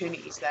many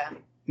opportunities there.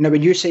 Now,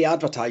 when you say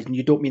advertising,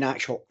 you don't mean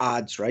actual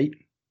ads, right?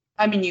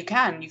 I mean, you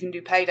can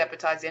do paid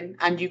advertising,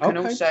 and you can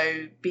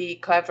also be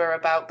clever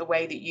about the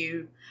way that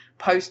you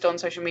post on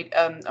social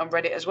media, on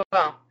Reddit as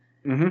well,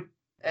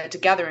 to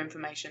gather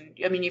information.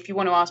 I mean, if you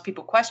want to ask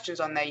people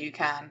questions on there, you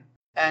can,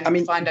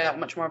 and find out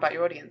much more about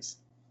your audience.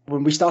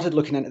 When we started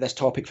looking into this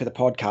topic for the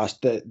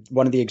podcast,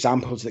 one of the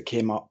examples that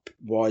came up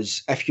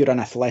was, if you're an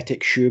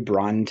athletic shoe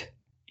brand,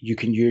 you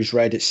can use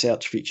Reddit's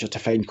search feature to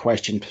find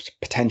questions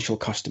potential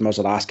customers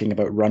are asking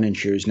about running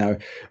shoes. Now,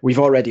 we've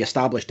already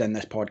established in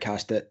this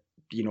podcast that,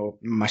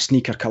 my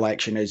sneaker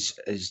collection is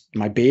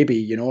my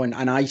baby,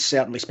 and I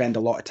certainly spend a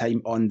lot of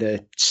time on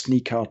the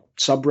sneaker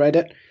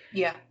subreddit.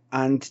 Yeah.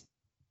 And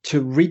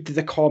to read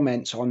the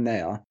comments on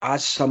there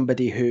as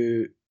somebody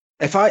who,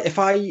 if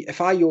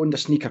I owned a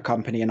sneaker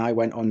company and I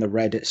went on the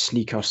Reddit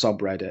sneaker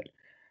subreddit,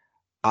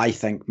 I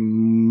think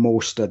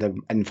most of the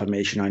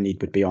information I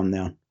need would be on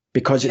there,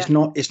 because Yeah.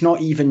 it's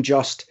not even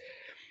just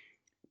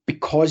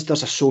because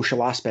there's a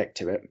social aspect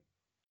to it.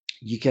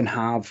 You can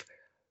have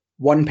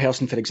one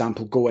person, for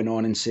example, going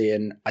on and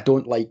saying, I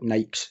don't like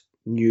Nike's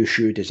new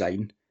shoe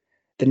design.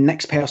 The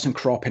next person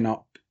cropping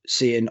up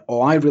saying,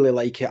 oh, I really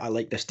like it. I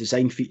like this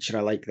design feature.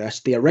 I like this.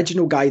 The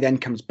original guy then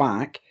comes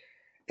back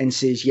and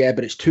says, yeah,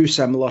 but it's too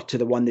similar to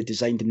the one they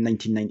designed in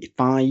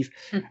 1995.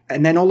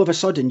 And then all of a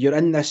sudden you're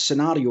in this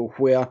scenario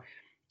where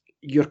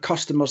your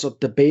customers are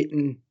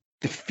debating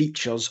the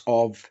features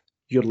of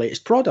your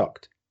latest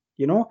product,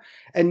 you know?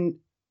 And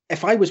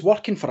if I was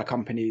working for a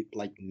company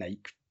like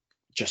Nike,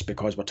 just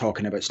because we're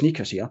talking about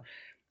sneakers here,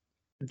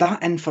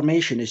 that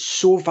information is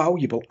so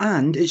valuable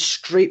and it's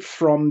straight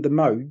from the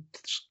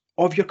mouths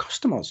of your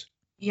customers.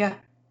 Yeah.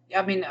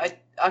 I mean,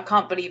 I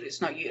can't believe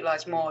it's not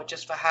utilized more,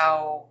 just for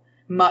how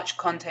much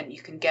content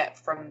you can get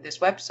from this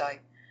website.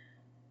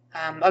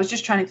 I was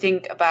just trying to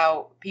think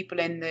about people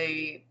in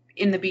the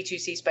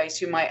B2C space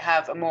who might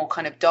have a more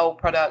kind of dull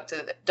product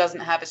that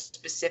doesn't have a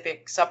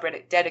specific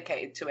subreddit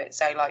dedicated to it.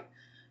 Say, like,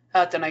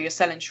 I don't know, you're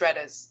selling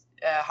shredders,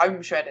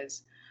 home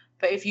shredders.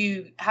 But if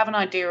you have an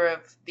idea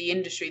of the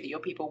industry that your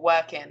people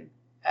work in,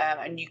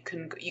 and you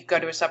go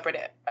to a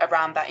subreddit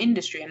around that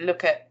industry and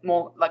look at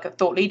more like a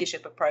thought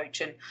leadership approach,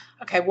 and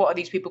okay, what are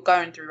these people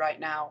going through right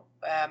now?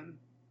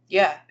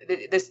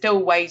 There's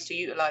still ways to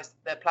utilize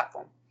the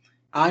platform.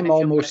 I'm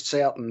almost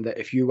certain that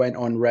if you went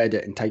on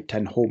Reddit and typed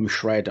in home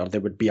shredder,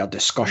 there would be a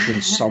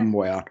discussion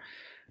somewhere,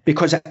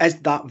 because it is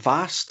that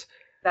vast.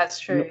 That's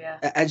true, yeah.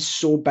 It is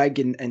so big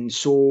and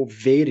so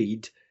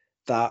varied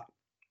that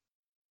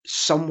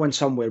someone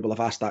somewhere will have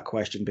asked that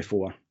question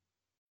before,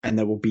 and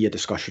there will be a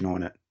discussion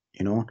on it,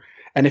 you know?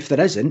 And if there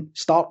isn't,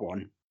 start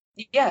one.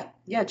 Yeah,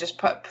 just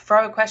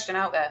throw a question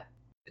out there.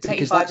 It'll take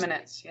you 5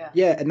 minutes, yeah.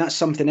 Yeah, and that's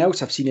something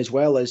else I've seen as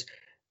well, is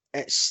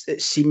it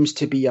seems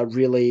to be a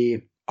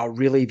really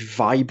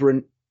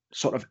vibrant,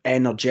 sort of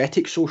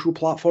energetic social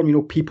platform. You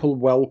know, people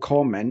will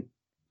comment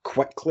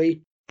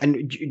quickly.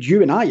 And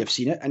you and I have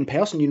seen it in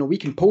person. You know, we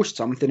can post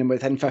something and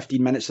within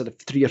 15 minutes there are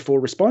 3 or 4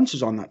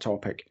 responses on that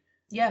topic.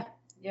 Yeah.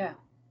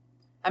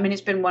 I mean,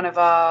 it's been one of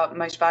our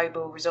most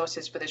valuable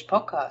resources for this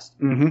podcast.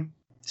 Mm-hmm.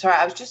 Sorry,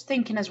 I was just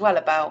thinking as well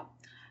about,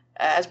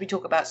 as we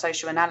talk about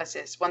social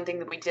analysis, one thing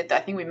that we did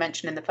that I think we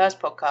mentioned in the first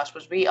podcast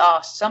was we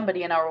asked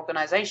somebody in our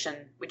organization,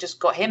 we just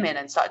got him in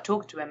and started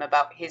talking to him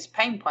about his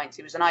pain points.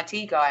 He was an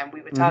IT guy and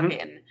we were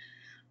targeting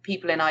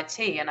people in IT.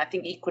 And I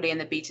think equally in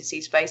the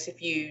B2C space,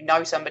 if you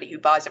know somebody who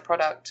buys a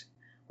product,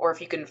 or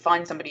if you can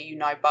find somebody you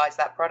know buys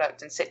that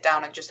product and sit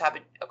down and just have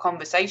a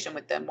conversation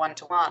with them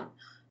one-to-one,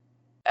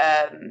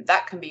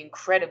 that can be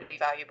incredibly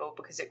valuable,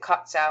 because it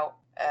cuts out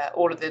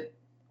all of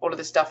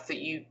the stuff that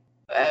you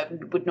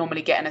would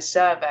normally get in a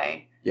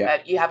survey. Yeah.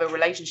 You have a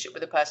relationship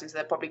with a person, so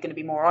they're probably going to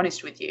be more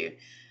honest with you,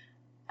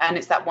 and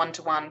it's that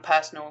one-to-one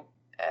personal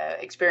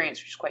experience,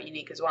 which is quite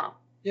unique as well.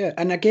 Yeah,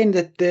 and again,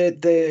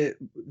 the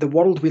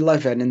world we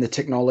live in and the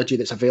technology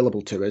that's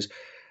available to us,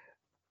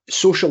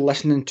 social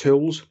listening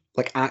tools,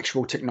 like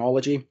actual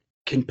technology,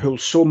 can pull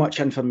so much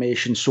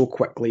information so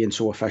quickly and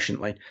so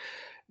efficiently.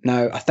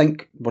 Now, I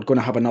think we're going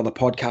to have another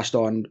podcast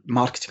on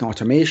marketing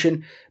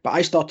automation, but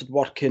I started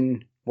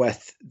working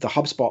with the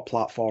HubSpot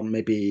platform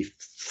maybe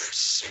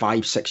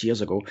 5-6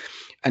 years ago.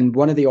 And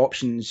one of the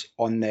options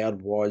on there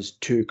was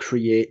to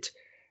create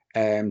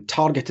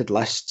targeted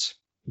lists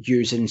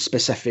using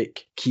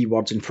specific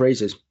keywords and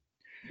phrases.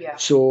 Yeah.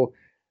 So,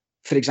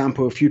 for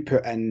example, if you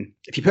put in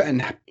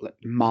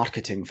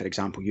marketing, for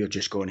example, you're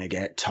just going to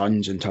get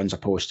tons and tons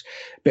of posts.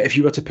 But if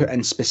you were to put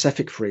in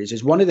specific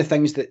phrases, one of the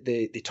things that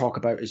they talk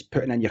about is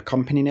putting in your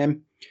company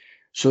name,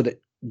 so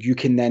that you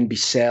can then be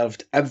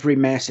served every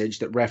message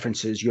that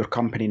references your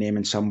company name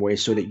in some way,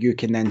 so that you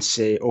can then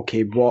say,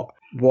 okay, what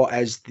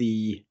is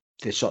the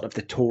sort of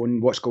the tone,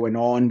 what's going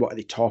on, what are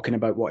they talking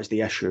about, what is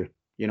the issue,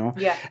 you know?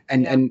 Yeah.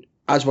 And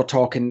as we're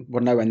talking, we're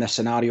now in this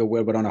scenario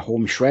where we're on a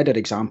home shredder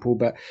example,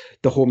 but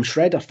the home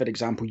shredder, for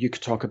example, you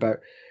could talk about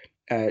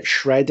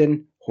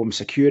shredding, home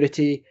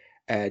security,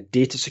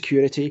 data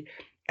security,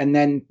 and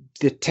then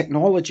the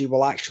technology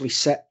will actually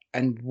sit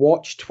and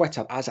watch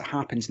Twitter as it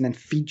happens and then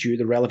feed you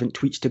the relevant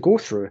tweets to go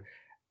through.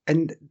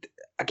 And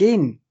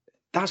again,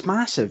 that's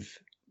massive.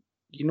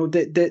 You know,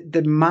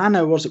 the man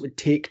hours it would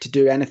take to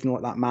do anything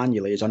like that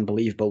manually is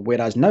unbelievable.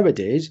 Whereas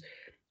nowadays,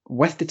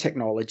 with the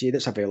technology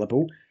that's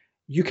available,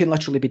 you can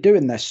literally be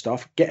doing this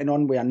stuff, getting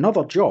on with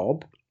another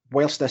job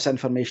whilst this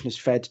information is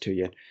fed to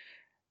you.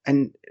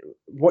 And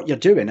what you're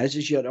doing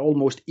is you're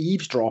almost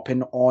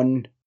eavesdropping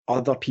on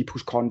other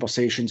people's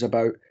conversations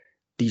about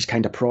these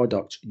kind of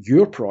products,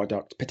 your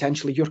product,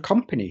 potentially your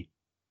company.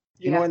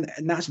 You know,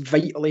 and that's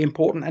vitally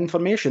important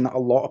information that a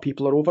lot of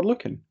people are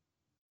overlooking.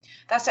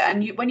 That's it.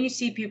 And when you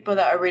see people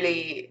that are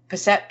really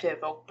perceptive,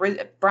 or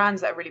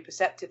brands that are really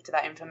perceptive to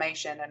that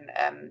information,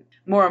 and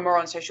more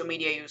on social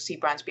media, you'll see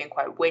brands being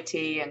quite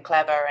witty and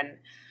clever. And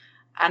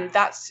And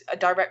that's a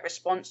direct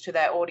response to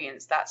their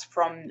audience. That's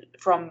from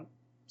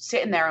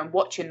sitting there and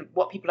watching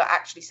what people are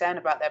actually saying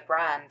about their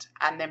brand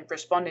and then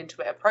responding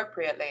to it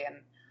appropriately. And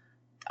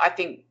I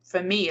think,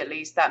 for me at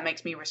least, that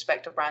makes me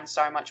respect a brand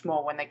so much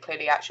more when they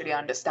clearly actually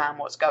understand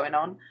what's going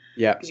on.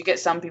 Yeah. Because you get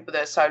some people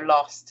that are so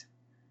lost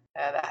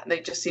that they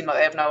just seem like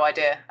they have no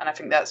idea. And I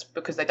think that's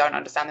because they don't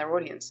understand their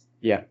audience.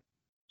 Yeah.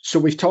 So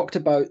we've talked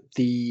about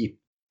the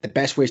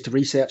best ways to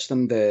research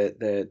them,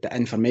 the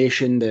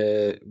information,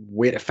 the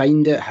where to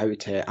find it, how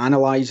to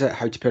analyze it,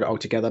 how to put it all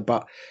together.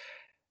 But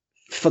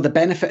for the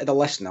benefit of the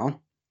listener,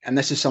 and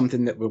this is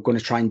something that we're going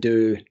to try and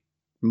do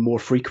more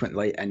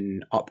frequently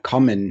in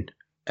upcoming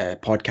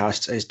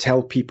podcasts, is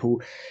tell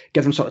people,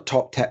 give them sort of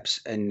top tips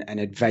and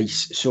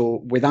advice.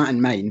 So with that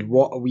in mind,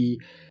 what are we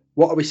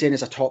saying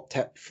is a top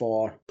tip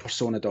for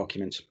persona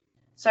documents?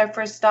 So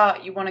for a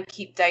start, you want to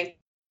keep data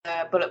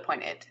bullet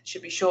pointed. It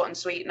should be short and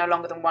sweet, no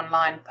longer than one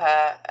line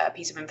per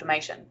piece of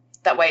information.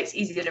 That way it's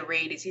easier to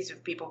read, it's easier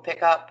for people to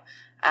pick up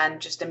and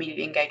just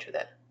immediately engage with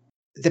it.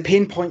 The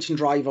pain points and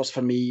drivers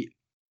for me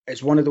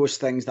is one of those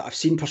things that I've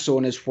seen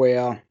personas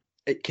where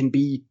it can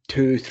be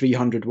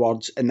 200-300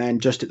 words, and then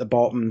just at the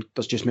bottom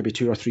there's just maybe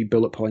 2 or 3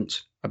 bullet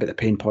points about the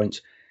pain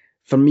points.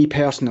 For me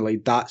personally,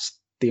 that's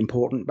the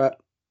important bit.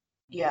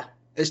 Yeah.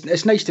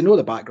 It's nice to know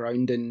the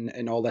background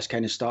and all this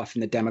kind of stuff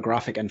and the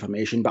demographic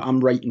information, but I'm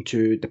writing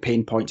to the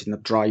pain points and the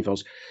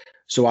drivers.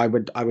 So I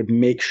would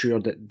make sure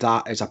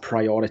that is a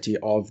priority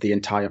of the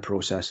entire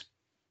process.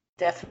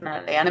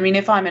 Definitely. And I mean,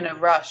 if I'm in a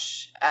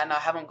rush and I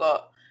haven't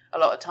got a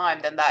lot of time,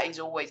 then that is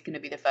always going to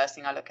be the first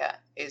thing I look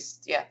at is,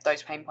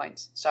 those pain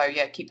points. So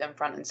keep them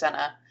front and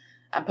center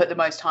and put the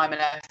most time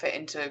and effort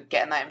into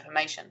getting that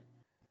information.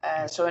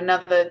 So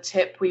another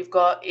tip we've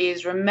got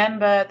is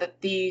remember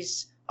that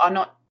these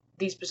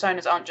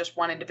personas aren't just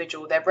one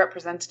individual. They're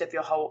representative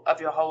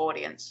of your whole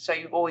audience. So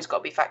you've always got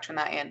to be factoring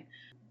that in.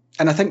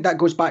 And I think that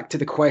goes back to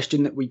the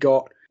question that we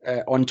got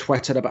on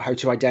Twitter about how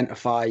to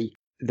identify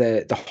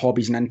the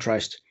hobbies and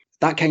interests.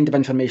 That kind of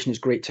information is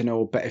great to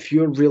know. But if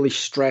you're really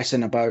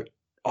stressing about,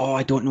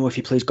 I don't know if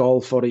he plays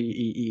golf or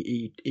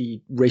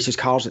he races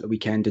cars at the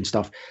weekend and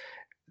stuff,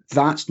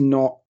 that's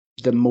not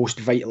the most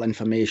vital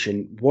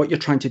information. What you're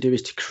trying to do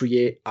is to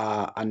create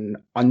an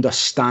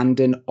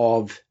understanding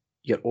of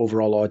your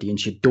overall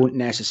audience. You don't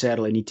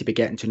necessarily need to be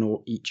getting to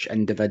know each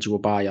individual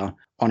buyer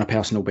on a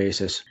personal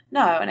basis.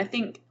 No, and I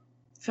think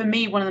for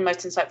me, one of the most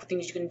insightful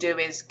things you can do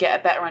is get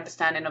a better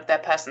understanding of their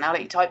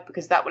personality type,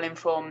 because that will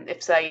inform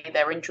if, say,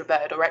 they're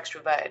introverted or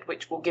extroverted,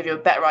 which will give you a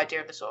better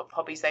idea of the sort of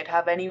hobbies they'd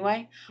have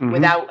anyway,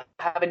 without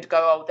having to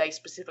go, they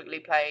specifically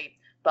play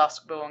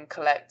basketball and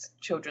collect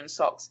children's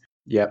socks.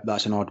 Yep,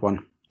 that's an odd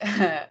one.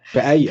 But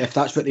hey, if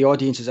that's what the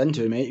audience is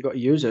into, mate, you've got to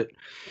use it.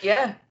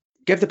 Yeah.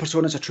 Give the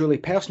personas a truly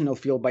personal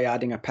feel by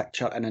adding a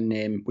picture and a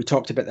name. We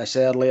talked about this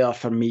earlier.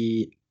 For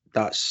me,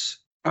 I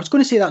was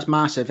going to say that's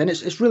massive, and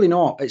it's really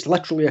not. It's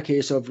literally a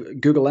case of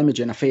Google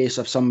imaging a face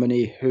of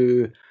somebody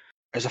who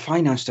is a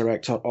finance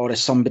director or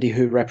is somebody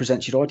who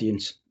represents your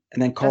audience,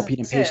 and then copying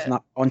and pasting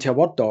that onto a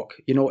Word doc.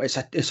 It's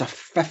a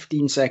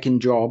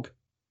 15-second job,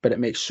 but it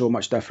makes so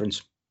much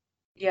difference.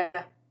 Yeah,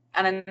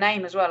 and a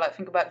name as well. Like,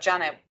 think about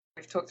Janet.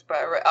 We've talked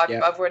about her.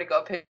 I've already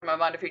got a picture in my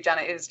mind of who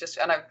Janet is,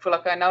 and I feel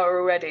like I know her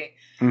already.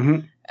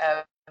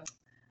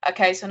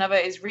 Okay, so another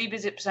is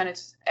revisit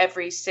personas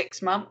every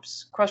 6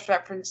 months,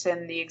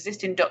 cross-referencing the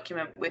existing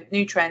document with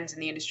new trends in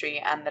the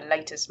industry and the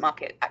latest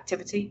market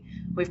activity.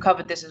 We've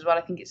covered this as well.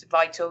 I think it's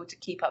vital to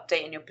keep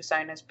updating your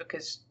personas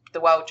because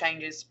the world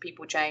changes,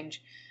 people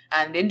change,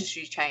 and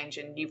industries change,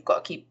 and you've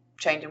got to keep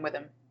changing with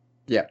them.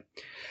 Yeah.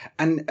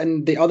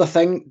 And the other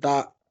thing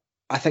that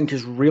I think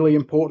is really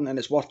important and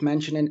it's worth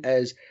mentioning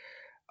is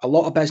a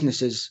lot of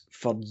businesses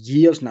for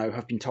years now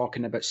have been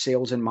talking about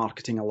sales and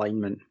marketing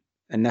alignment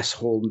and this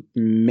whole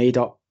made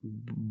up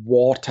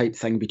war type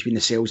thing between the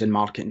sales and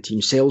marketing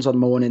team. Sales are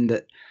moaning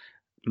that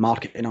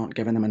marketing aren't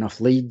giving them enough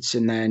leads,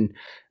 and then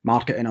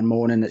marketing are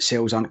moaning that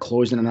sales aren't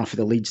closing enough of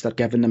the leads they're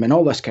giving them and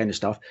all this kind of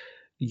stuff.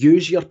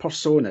 Use your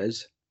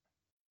personas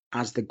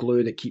as the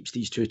glue that keeps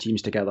these two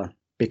teams together,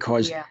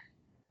 because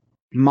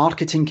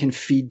marketing can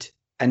feed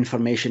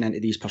information into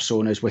these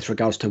personas with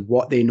regards to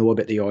what they know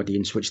about the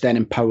audience, which then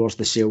empowers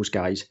the sales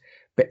guys.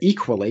 But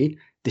equally,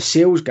 the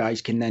sales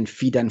guys can then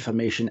feed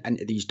information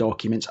into these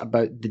documents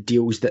about the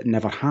deals that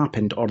never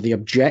happened or the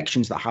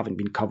objections that haven't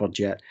been covered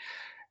yet.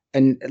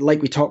 And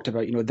like we talked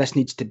about, this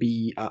needs to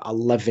be a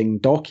living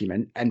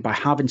document. And by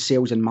having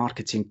sales and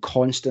marketing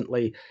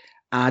constantly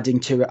adding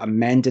to it,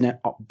 amending it,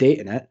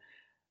 updating it,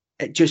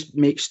 it just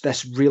makes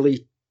this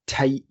really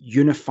tight,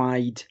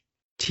 unified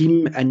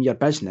team in your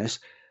business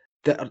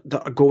that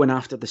are going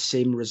after the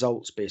same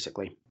results,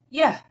 basically.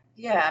 Yeah.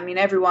 I mean,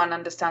 everyone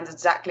understands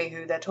exactly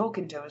who they're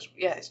talking to.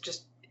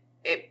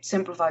 It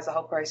simplifies the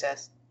whole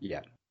process.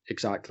 Yeah,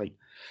 exactly.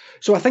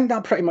 So I think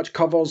that pretty much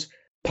covers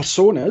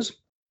personas,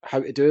 how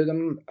to do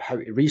them, how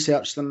to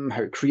research them,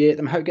 how to create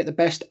them, how to get the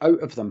best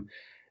out of them.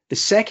 The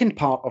second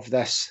part of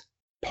this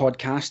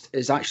podcast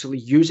is actually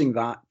using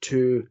that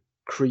to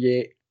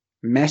create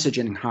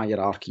messaging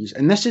hierarchies.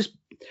 And this is,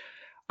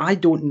 I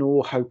don't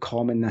know how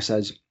common this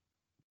is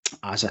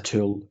as a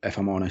tool, if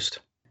I'm honest.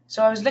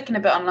 So I was looking a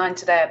bit online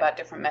today about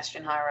different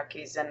messaging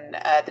hierarchies and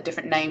the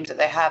different names that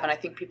they have, and I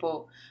think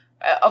people,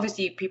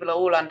 obviously, people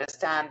all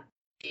understand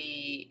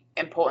the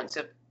importance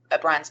of a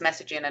brand's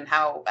messaging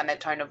and their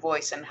tone of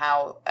voice and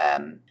how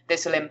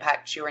this will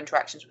impact your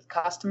interactions with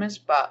customers.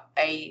 But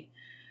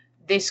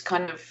this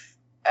kind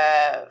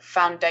of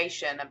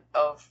foundation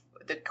of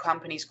the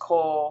company's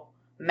core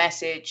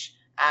message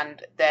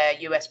and their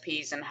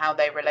USPs and how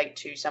they relate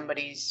to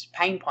somebody's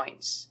pain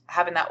points,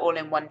 having that all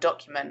in one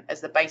document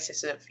as the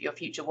basis of your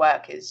future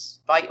work is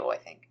vital, I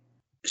think.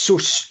 So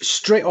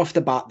straight off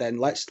the bat then,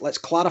 let's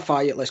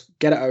clarify it, let's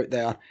get it out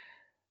there.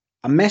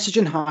 A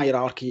messaging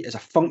hierarchy is a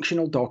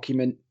functional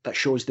document that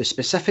shows the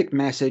specific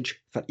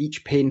message for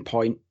each pain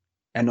point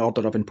in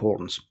order of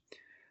importance.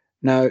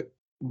 Now,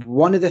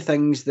 one of the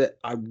things that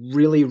I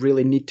really,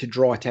 really need to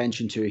draw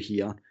attention to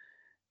here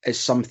is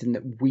something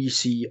that we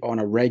see on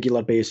a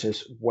regular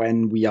basis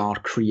when we are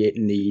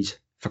creating these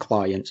for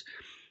clients.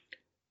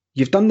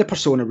 You've done the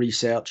persona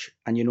research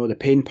and you know the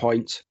pain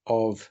points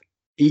of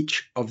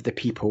each of the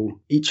people,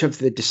 each of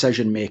the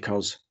decision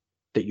makers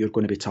that you're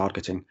going to be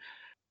targeting.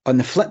 On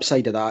the flip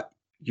side of that,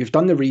 you've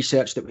done the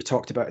research that we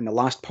talked about in the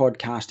last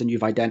podcast and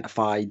you've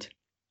identified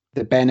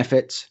the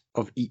benefits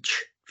of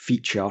each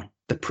feature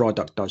the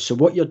product does. So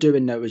what you're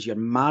doing now is you're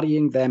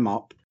marrying them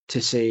up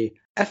to say,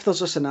 if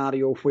there's a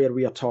scenario where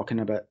we are talking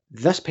about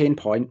this pain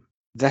point,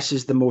 this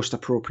is the most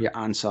appropriate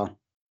answer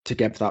to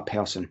give that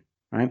person,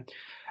 right?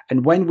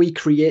 And when we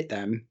create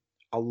them,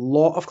 a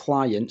lot of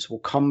clients will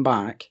come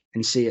back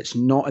and say it's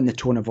not in the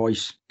tone of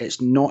voice,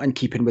 it's not in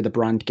keeping with the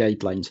brand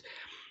guidelines.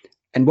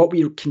 And what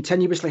we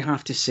continuously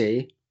have to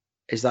say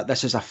is that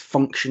this is a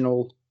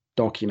functional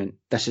document.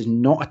 This is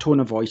not a tone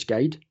of voice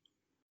guide.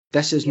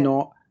 This is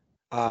not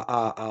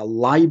a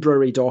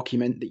library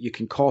document that you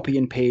can copy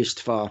and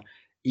paste for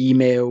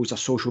emails or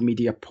social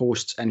media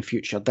posts in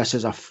future. This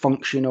is a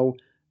functional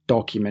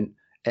document.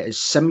 It is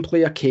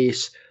simply a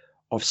case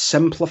of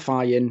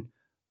simplifying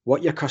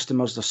what your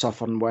customers are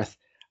suffering with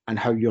and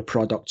how your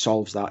product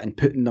solves that and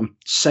putting them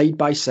side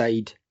by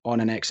side on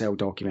an Excel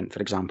document, for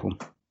example.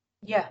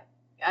 Yeah.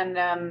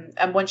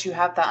 And once you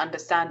have that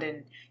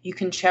understanding, you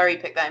can cherry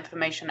pick that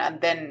information and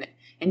then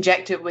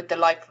inject it with the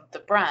life of the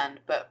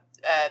brand. But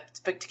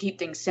to keep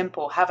things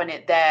simple, having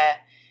it there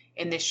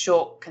in this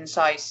short,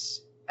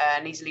 concise,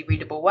 and easily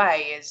readable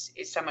way is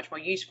so much more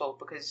useful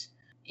because,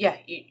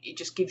 it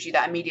just gives you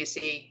that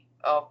immediacy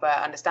of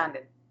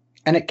understanding.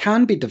 And it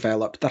can be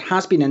developed. There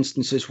has been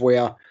instances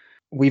where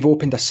we've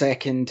opened a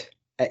second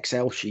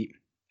Excel sheet,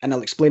 and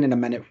I'll explain in a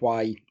minute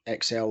why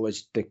Excel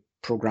is the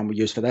program we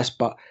use for this,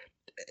 but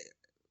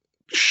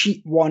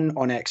sheet 1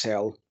 on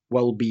Excel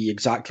will be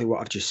exactly what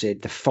I've just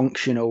said, the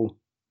functional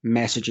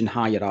messaging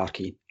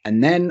hierarchy.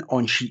 And then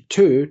on sheet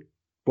 2,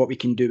 what we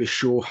can do is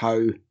show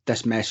how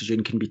this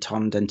messaging can be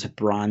turned into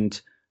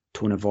brand,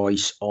 tone of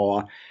voice,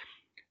 or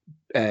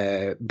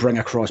bring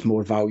across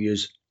more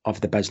values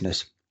of the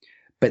business.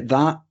 But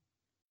that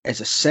is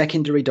a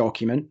secondary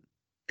document.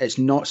 It's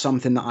not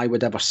something that I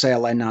would ever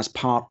sell in as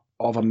part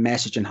of a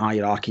messaging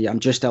hierarchy. I'm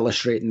just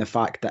illustrating the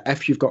fact that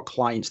if you've got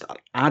clients that are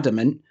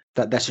adamant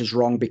that this is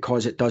wrong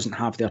because it doesn't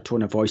have their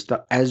tone of voice,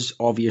 there is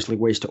obviously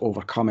ways to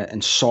overcome it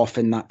and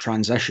soften that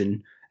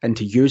transition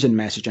into using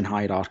messaging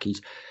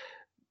hierarchies.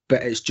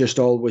 But it's just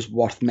always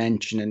worth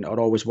mentioning or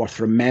always worth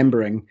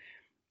remembering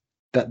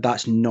that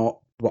that's not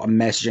what a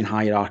messaging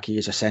hierarchy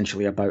is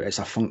essentially about. It's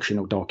a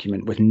functional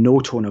document with no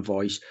tone of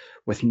voice,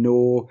 with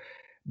no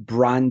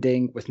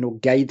branding, with no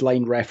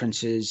guideline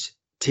references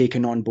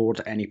taken on board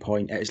at any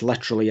point. It is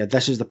literally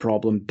this is the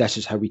problem, this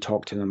is how we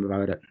talk to them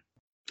about it.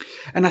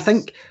 And I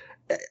think,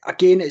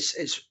 again,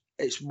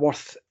 it's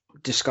worth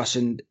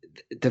discussing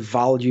the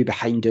value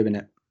behind doing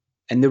it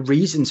and the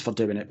reasons for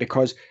doing it,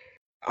 because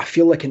I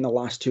feel like in the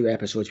last 2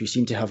 episodes, we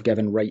seem to have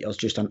given writers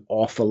just an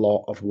awful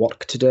lot of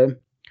work to do.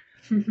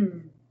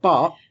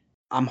 But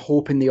I'm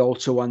hoping they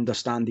also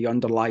understand the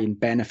underlying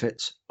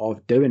benefits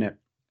of doing it.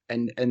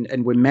 And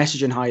with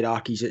messaging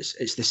hierarchies,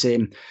 it's the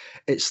same.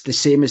 It's the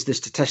same as the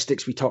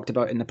statistics we talked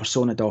about in the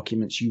persona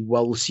documents. You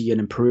will see an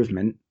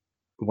improvement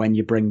when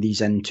you bring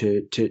these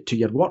into to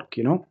your work,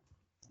 you know?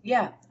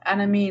 Yeah.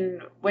 And I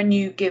mean, when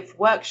you give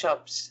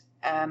workshops,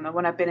 and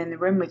when I've been in the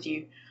room with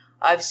you,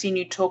 I've seen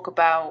you talk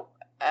about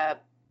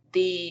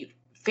the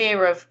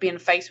fear of being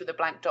faced with a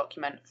blank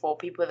document for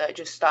people that are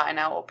just starting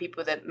out or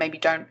people that maybe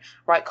don't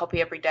write copy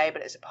every day,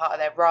 but it's a part of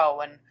their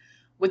role. And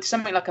with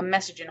something like a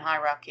messaging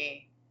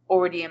hierarchy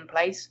already in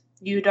place,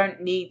 you don't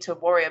need to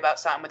worry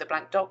about starting with a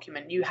blank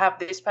document. You have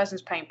this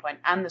person's pain point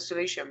and the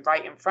solution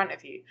right in front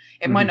of you.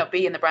 It might not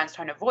be in the brand's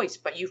tone of voice,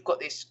 but you've got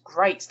this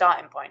great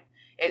starting point.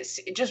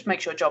 It just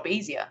makes your job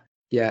easier.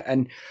 Yeah.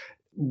 And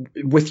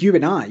with you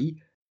and I,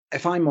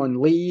 if I'm on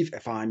leave,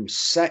 if I'm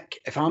sick,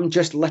 if I'm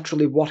just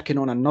literally working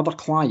on another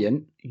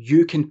client,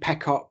 you can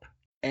pick up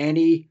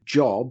any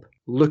job,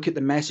 look at the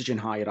messaging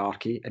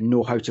hierarchy and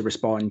know how to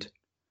respond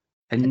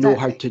and know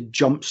how to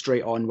jump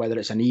straight on, whether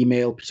it's an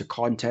email, piece of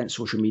content,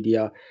 social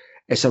media.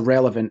 It's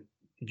irrelevant.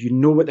 you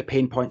know what the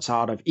pain points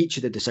are of each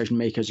of the decision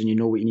makers, and you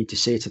know what you need to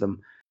say to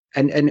them.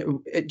 And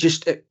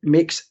it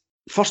makes,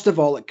 first of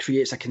all, it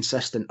creates a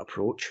consistent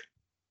approach.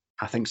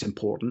 I think it's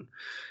important.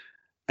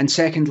 And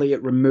secondly,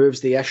 it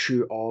removes the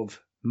issue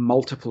of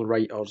multiple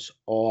writers,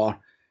 or,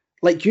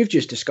 like you've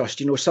just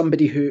discussed,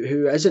 somebody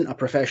who isn't a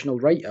professional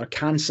writer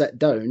can sit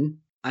down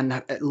and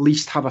at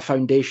least have a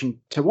foundation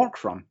to work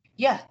from.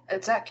 Yeah,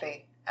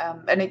 exactly.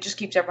 And it just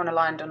keeps everyone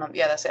aligned on,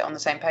 that's it, on the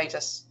same page.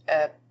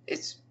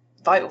 It's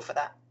vital for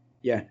that.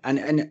 Yeah,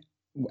 and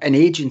an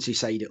agency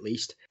side, at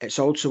least, it's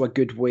also a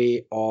good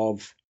way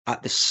of,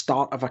 at the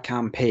start of a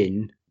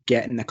campaign,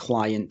 getting the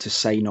client to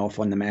sign off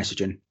on the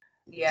messaging.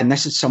 Yeah. And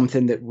this is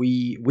something that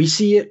we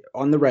see it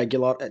on the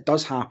regular. It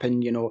does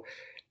happen,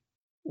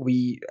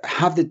 we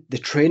have the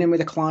training with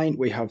the client,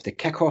 we have the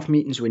kickoff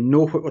meetings, we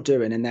know what we're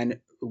doing, and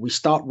then we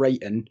start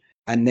writing,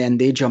 and then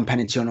they jump in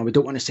and say, oh, no, we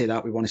don't want to say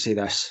that, we want to say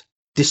this.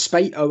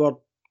 Despite our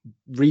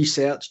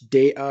research,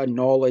 data,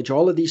 knowledge,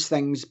 all of these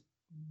things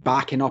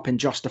backing up and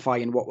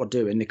justifying what we're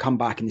doing, they come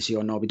back and they say,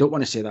 oh, no, we don't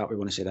want to say that, we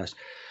want to say this.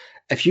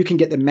 If you can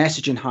get the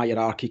messaging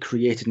hierarchy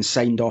created and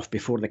signed off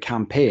before the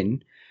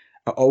campaign,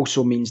 it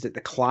also means that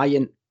the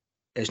client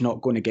is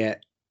not going to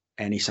get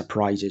any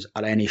surprises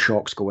or any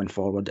shocks going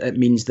forward. It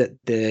means that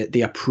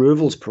the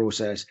approvals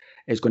process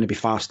is going to be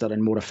faster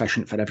and more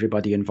efficient for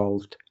everybody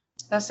involved.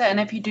 That's it. And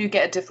if you do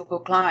get a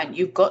difficult client,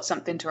 you've got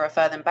something to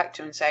refer them back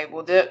to and say,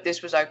 well,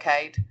 this was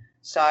okayed,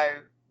 so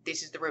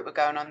this is the route we're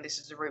going on, this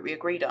is the route we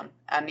agreed on.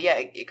 And yeah,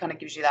 it kind of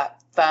gives you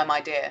that firm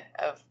idea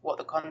of what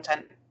the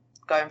content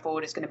going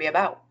forward is going to be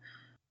about.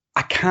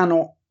 I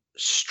cannot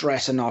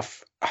stress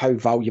enough how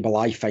valuable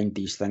I find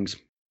these things.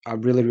 I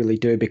really, really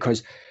do,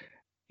 because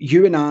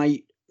you and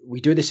I,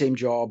 we do the same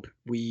job,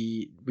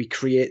 we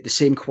create the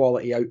same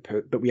quality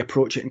output, but we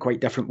approach it in quite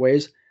different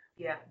ways.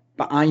 Yeah.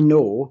 But I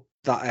know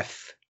that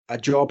if a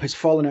job has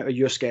fallen out of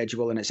your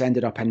schedule and it's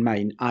ended up in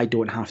mine, I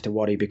don't have to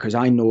worry, because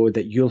I know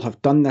that you'll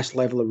have done this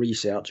level of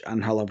research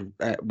and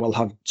will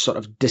have sort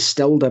of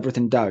distilled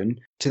everything down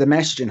to the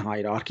messaging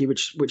hierarchy,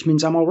 which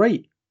means I'm all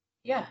right.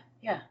 Yeah,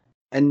 yeah.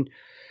 And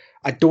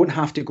I don't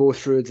have to go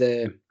through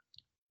the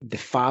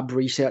fab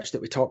research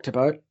that we talked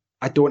about.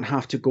 I don't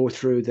have to go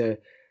through the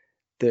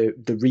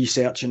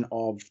researching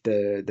of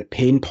the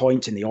pain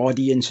points and the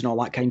audience and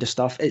all that kind of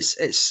stuff.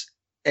 It's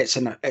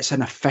an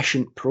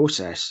efficient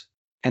process.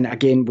 And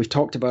again, we've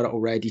talked about it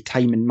already,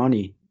 time and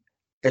money.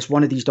 It's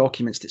one of these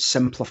documents that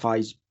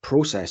simplifies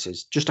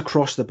processes just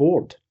across the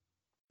board.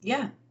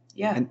 Yeah,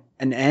 yeah.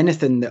 And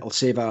anything that'll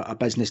save a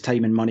business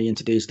time and money in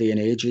today's day and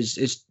age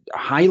is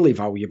highly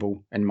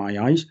valuable in my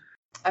eyes.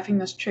 I think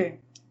that's true.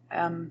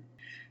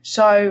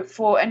 So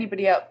for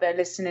anybody out there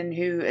listening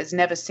who has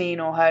never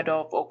seen or heard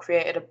of or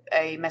created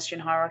a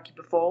messaging hierarchy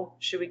before,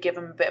 should we give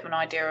them a bit of an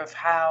idea of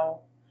how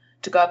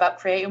to go about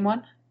creating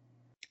one?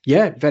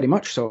 Yeah, very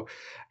much so.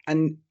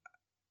 And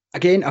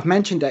again, I've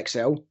mentioned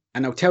Excel,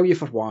 and I'll tell you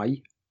for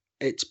why.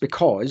 It's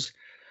because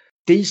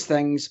these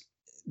things,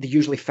 they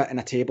usually fit in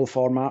a table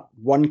format.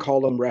 One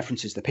column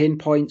references the pain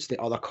points,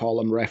 the other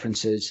column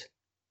references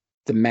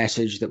the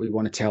message that we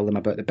want to tell them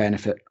about the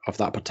benefit of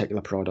that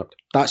particular product.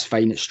 That's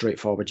fine, it's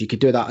straightforward. You could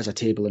do that as a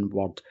table in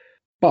Word.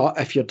 But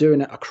if you're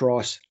doing it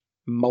across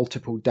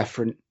multiple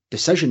different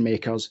decision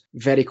makers,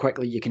 very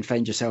quickly you can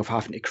find yourself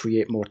having to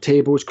create more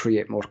tables,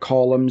 create more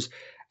columns.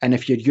 And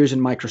if you're using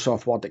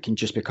Microsoft Word, it can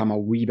just become a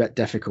wee bit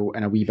difficult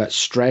and a wee bit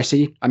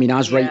stressy. I mean,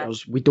 as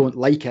writers, we don't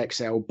like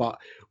Excel, but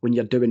when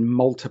you're doing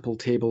multiple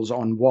tables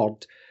on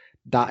Word,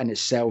 that in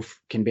itself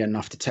can be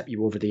enough to tip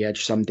you over the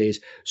edge some days.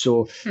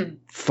 So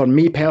for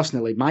me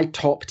personally, my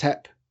top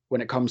tip when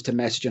it comes to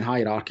messaging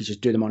hierarchies is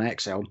do them on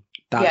Excel.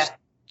 That's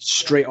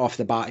straight off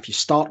the bat. If you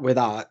start with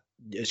that,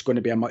 it's going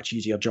to be a much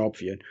easier job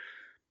for you.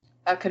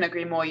 I couldn't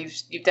agree more.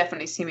 You've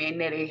definitely seen me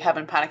nearly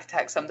having panic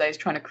attacks some days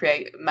trying to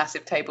create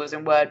massive tables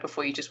in Word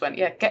before you just went,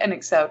 get an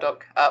Excel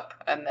doc up,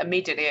 and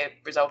immediately it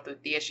resolved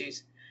the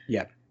issues.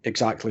 Yeah,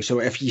 exactly.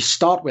 So if you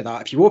start with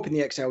that, if you open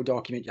the Excel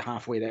document, you're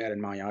halfway there in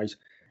my eyes.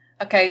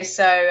 Okay,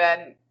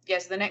 so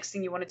so the next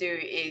thing you want to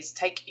do is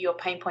take your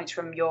pain points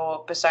from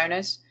your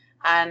personas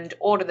and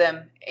order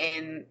them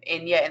in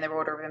their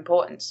order of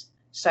importance.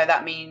 So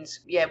that means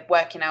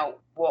working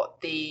out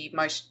what the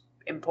most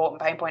important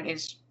pain point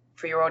is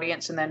for your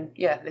audience, and then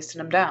listing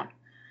them down.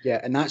 Yeah,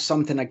 and that's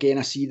something, again,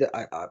 I see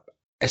that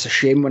it's a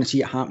shame when I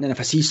see it happening. If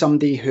I see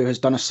somebody who has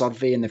done a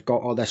survey and they've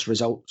got all this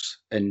results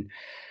and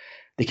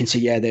they can say,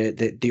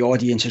 the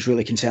audience is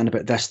really concerned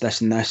about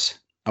this and this.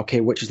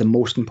 Okay, which is the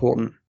most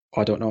important?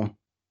 I don't know.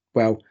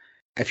 Well,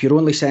 if you're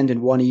only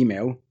sending one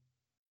email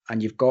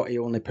and you've got to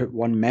only put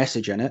one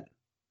message in it,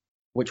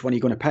 which one are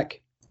you going to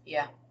pick?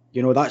 Yeah.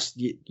 That's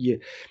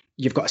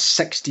you've got a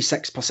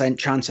 66%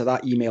 chance of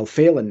that email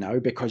failing now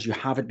because you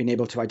haven't been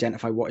able to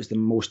identify what is the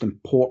most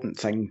important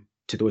thing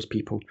to those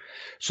people.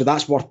 So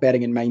that's worth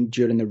bearing in mind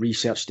during the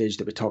research stage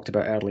that we talked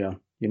about earlier.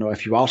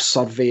 If you are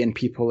surveying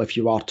people, if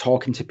you are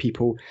talking to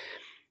people,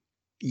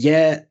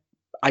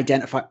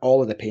 identify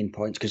all of the pain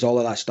points, because all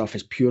of that stuff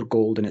is pure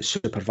gold and it's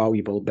super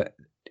valuable, but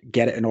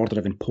get it in order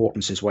of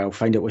importance as well.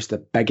 Find out what's the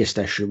biggest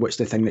issue, what's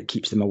the thing that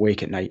keeps them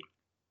awake at night.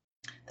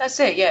 That's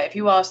it. Yeah. If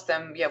you ask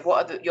them, yeah,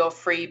 what are your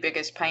three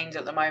biggest pains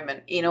at the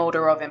moment in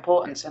order of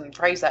importance, and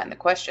phrase that in the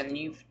question,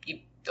 you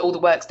all the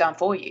work's done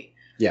for you.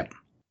 Yeah.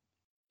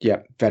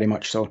 Yeah, very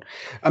much so.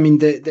 I mean,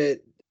 the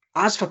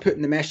as for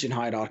putting the messaging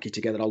hierarchy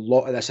together, a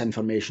lot of this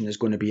information is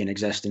going to be in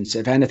existence.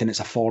 If anything, it's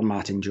a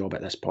formatting job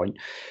at this point.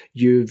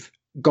 You've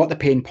got the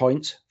pain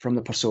points from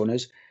the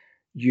personas.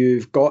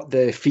 You've got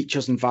the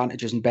features,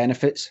 advantages, and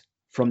benefits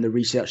from the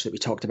research that we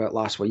talked about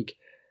last week.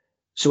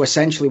 So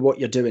essentially, what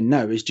you're doing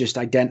now is just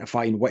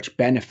identifying which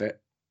benefit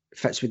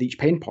fits with each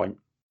pain point.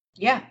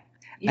 Yeah,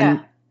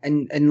 yeah,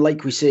 And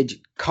like we said,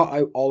 cut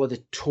out all of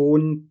the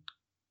tone.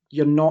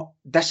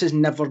 This is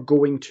never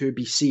going to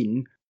be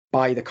seen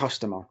by the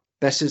customer.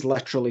 This is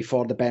literally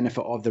for the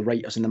benefit of the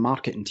writers and the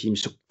marketing team.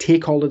 So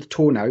take all of the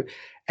tone out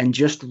and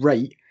just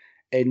write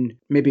in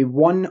maybe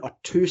 1 or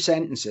 2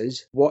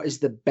 sentences what is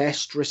the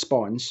best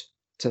response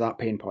to that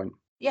pain point.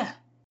 yeah.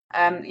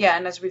 Yeah,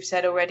 and as we've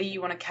said already,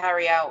 you want to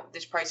carry out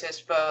this process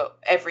for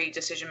every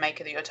decision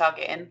maker that you're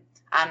targeting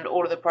and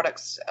all of the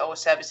products or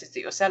services that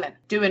you're selling.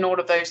 Doing all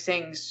of those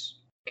things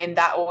in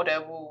that order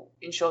will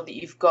ensure that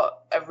you've got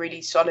a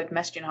really solid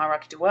messaging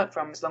hierarchy to work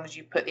from, as long as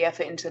you put the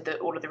effort into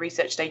all of the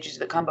research stages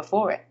that come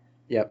before it.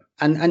 Yeah,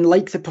 and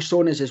like the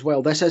personas as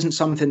well, this isn't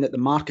something that the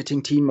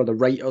marketing team or the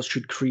writers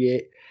should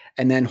create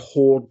and then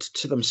hoard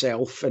to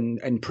themselves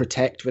and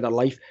protect with their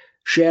life.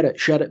 Share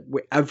it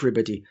with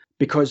everybody,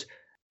 because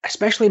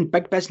especially in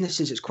big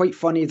businesses, it's quite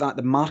funny that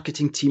the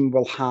marketing team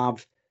will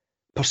have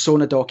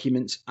persona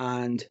documents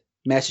and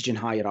messaging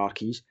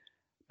hierarchies,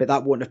 but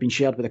that won't have been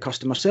shared with the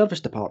customer service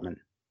department.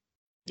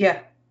 Yeah.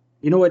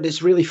 You know,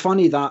 it's really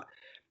funny that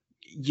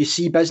you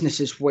see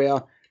businesses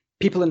where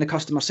people in the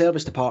customer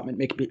service department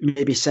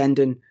may be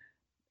sending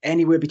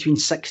anywhere between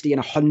 60 and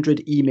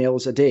 100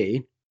 emails a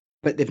day,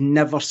 but they've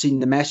never seen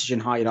the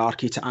messaging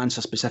hierarchy to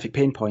answer specific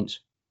pain points.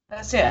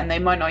 That's it. And they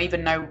might not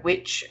even know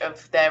which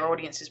of their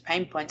audience's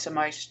pain points are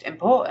most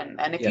important.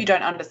 And if you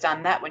don't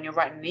understand that when you're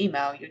writing an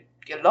email,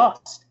 you're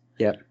lost.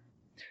 Yeah.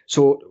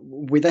 So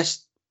with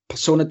this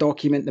persona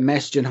document, the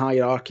messaging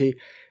hierarchy,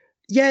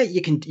 yeah,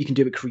 you can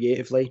do it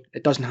creatively.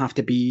 It doesn't have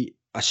to be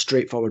a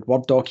straightforward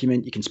Word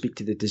document. You can speak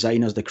to the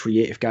designers, the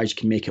creative guys. You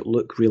can make it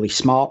look really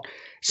smart.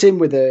 Same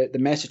with the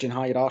messaging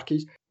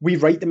hierarchies. We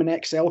write them in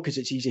Excel because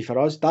it's easy for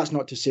us. That's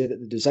not to say that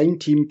the design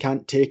team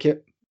can't take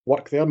it,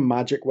 work their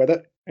magic with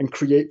it, and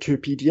create 2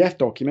 PDF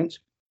documents,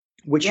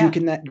 which you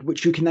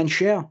can then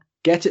share.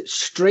 Get it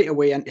straight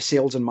away into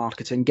sales and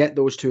marketing. Get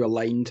those two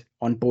aligned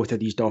on both of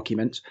these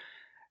documents,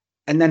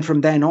 and then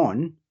from then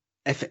on,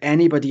 if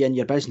anybody in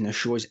your business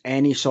shows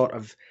any sort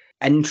of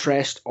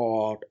interest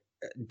or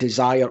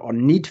desire or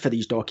need for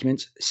these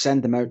documents,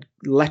 send them out.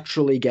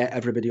 Literally get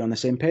everybody on the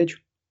same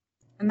page.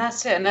 And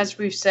that's it. And as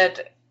we've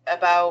said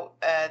about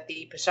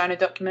the persona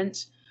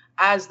documents,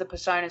 as the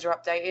personas are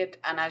updated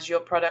and as your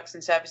products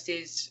and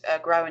services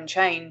grow and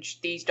change,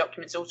 these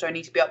documents also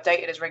need to be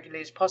updated as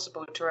regularly as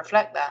possible to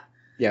reflect that.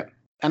 Yeah.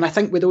 And I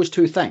think with those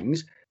two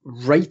things,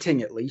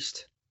 writing at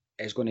least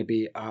is going to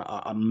be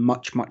a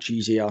much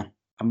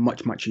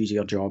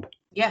easier job.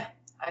 Yeah,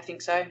 I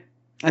think so.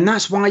 And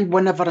that's why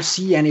whenever I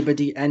see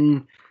anybody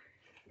in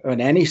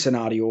any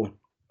scenario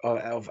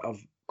of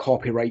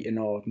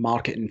copywriting or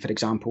marketing, for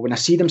example, when I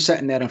see them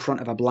sitting there in front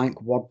of a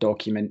blank Word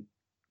document,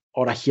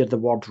 or I hear the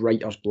word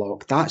writer's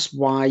block, that's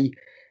why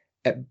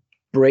it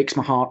breaks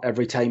my heart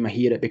every time I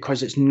hear it,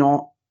 because it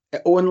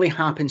only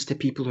happens to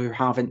people who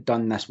haven't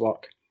done this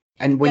work.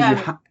 And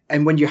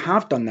when you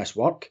have done this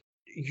work,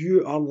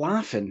 you are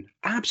laughing,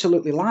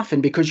 absolutely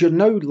laughing, because you're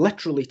now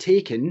literally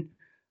taking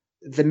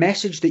the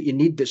message that you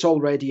need that's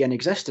already in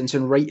existence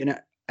and writing it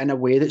in a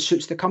way that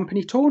suits the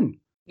company tone.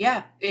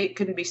 Yeah, it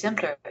couldn't be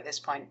simpler at this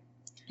point.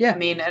 Yeah. I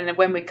mean, and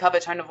when we cover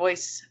tone of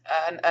voice,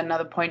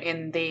 another point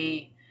in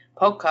the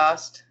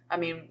podcast, I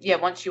mean, yeah,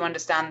 once you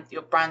understand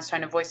your brand's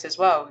tone of voice as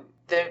well,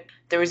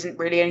 there isn't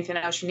really anything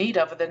else you need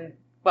other than,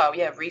 well,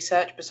 yeah,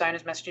 research,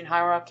 personas, messaging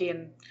hierarchy,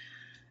 and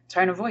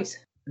tone of voice.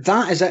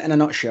 That is it in a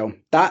nutshell.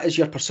 That is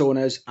your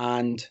personas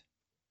and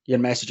your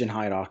messaging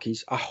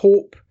hierarchies. I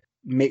hope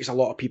makes a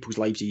lot of people's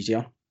lives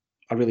easier.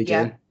 I really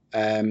do.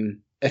 Yeah.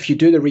 If you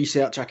do the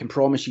research, I can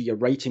promise you your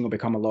writing will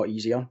become a lot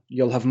easier.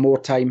 You'll have more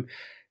time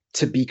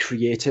to be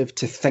creative,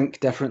 to think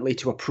differently,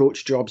 to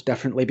approach jobs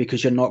differently,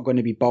 because you're not going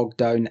to be bogged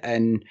down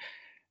in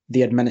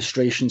the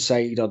administration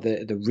side or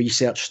the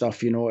research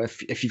stuff. You know,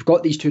 if you've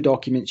got these two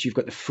documents, you've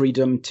got the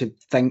freedom to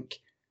think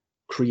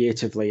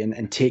creatively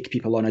and take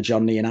people on a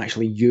journey and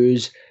actually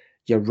use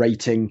your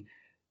writing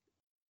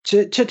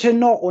to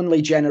not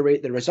only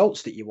generate the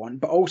results that you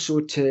want, but also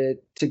to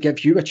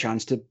give you a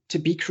chance to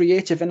be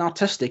creative and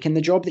artistic in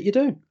the job that you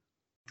do.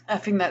 I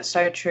think that's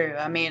so true.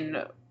 I mean,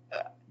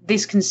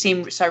 this can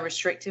seem so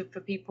restrictive for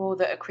people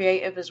that are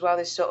creative as well,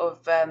 this sort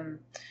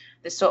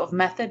of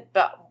method.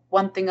 But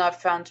one thing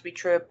I've found to be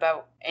true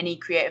about any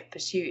creative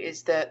pursuit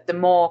is that the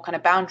more kind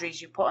of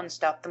boundaries you put on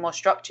stuff, the more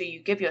structure you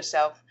give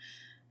yourself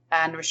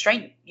and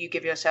restraint you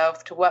give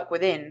yourself to work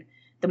within,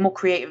 the more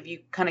creative you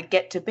kind of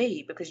get to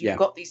be, because you've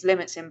got these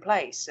limits in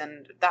place.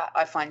 And that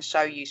I find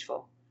so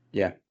useful.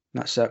 Yeah,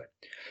 that's it.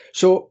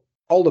 So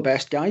all the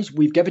best, guys.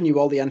 We've given you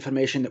all the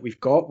information that we've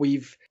got.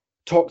 We've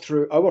talked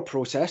through our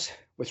process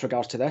with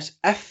regards to this.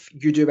 If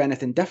you do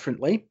anything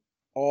differently,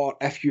 or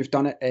if you've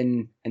done it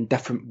in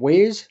different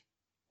ways,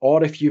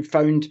 or if you've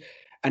found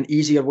an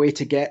easier way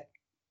to get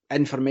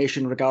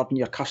information regarding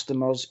your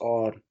customers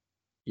or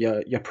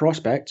your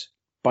prospects,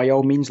 by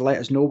all means, let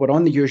us know. We're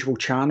on the usual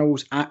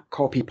channels at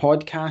Copy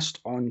Podcast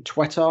on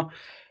Twitter.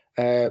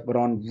 We're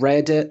on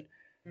Reddit.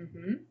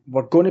 Mm-hmm.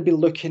 We're going to be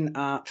looking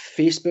at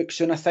Facebook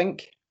soon, I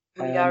think.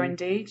 We are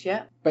indeed,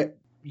 yeah. But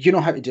you know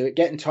how to do it.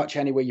 Get in touch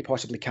any way you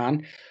possibly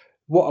can.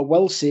 What I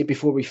will say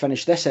before we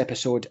finish this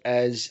episode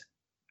is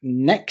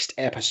next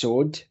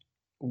episode,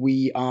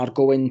 we are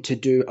going to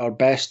do our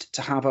best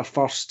to have our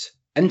first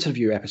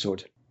interview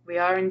episode. We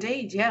are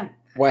indeed, yeah.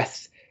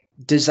 With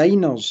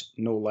designers,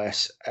 no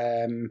less.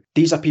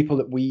 These are people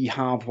that we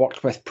have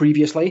worked with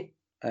previously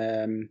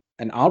and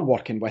are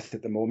working with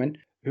at the moment,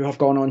 who have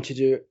gone on to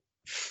do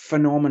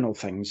phenomenal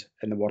things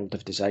in the world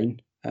of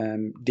design.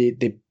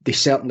 They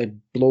certainly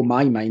blow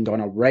my mind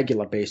on a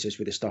regular basis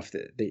with the stuff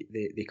that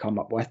they come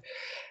up with.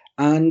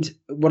 And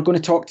we're going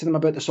to talk to them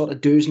about the sort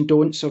of do's and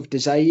don'ts of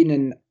design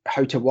and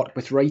how to work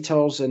with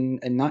writers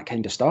and that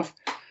kind of stuff.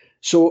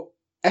 So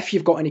if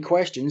you've got any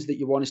questions that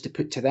you want us to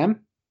put to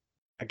them,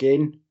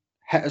 again,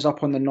 hit us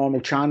up on the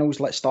normal channels.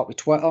 Let's start with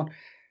Twitter.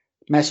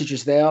 Message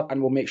us there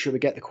and we'll make sure we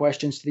get the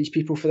questions to these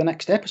people for the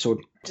next episode.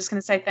 Just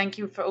going to say thank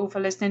you for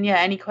listening. Yeah,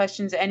 any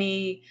questions,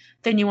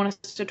 anything you want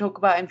us to talk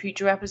about in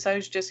future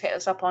episodes, just hit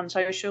us up on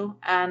social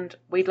and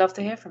we'd love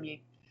to hear from you.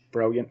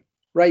 Brilliant.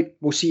 Right,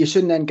 we'll see you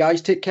soon then,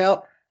 guys. Take care.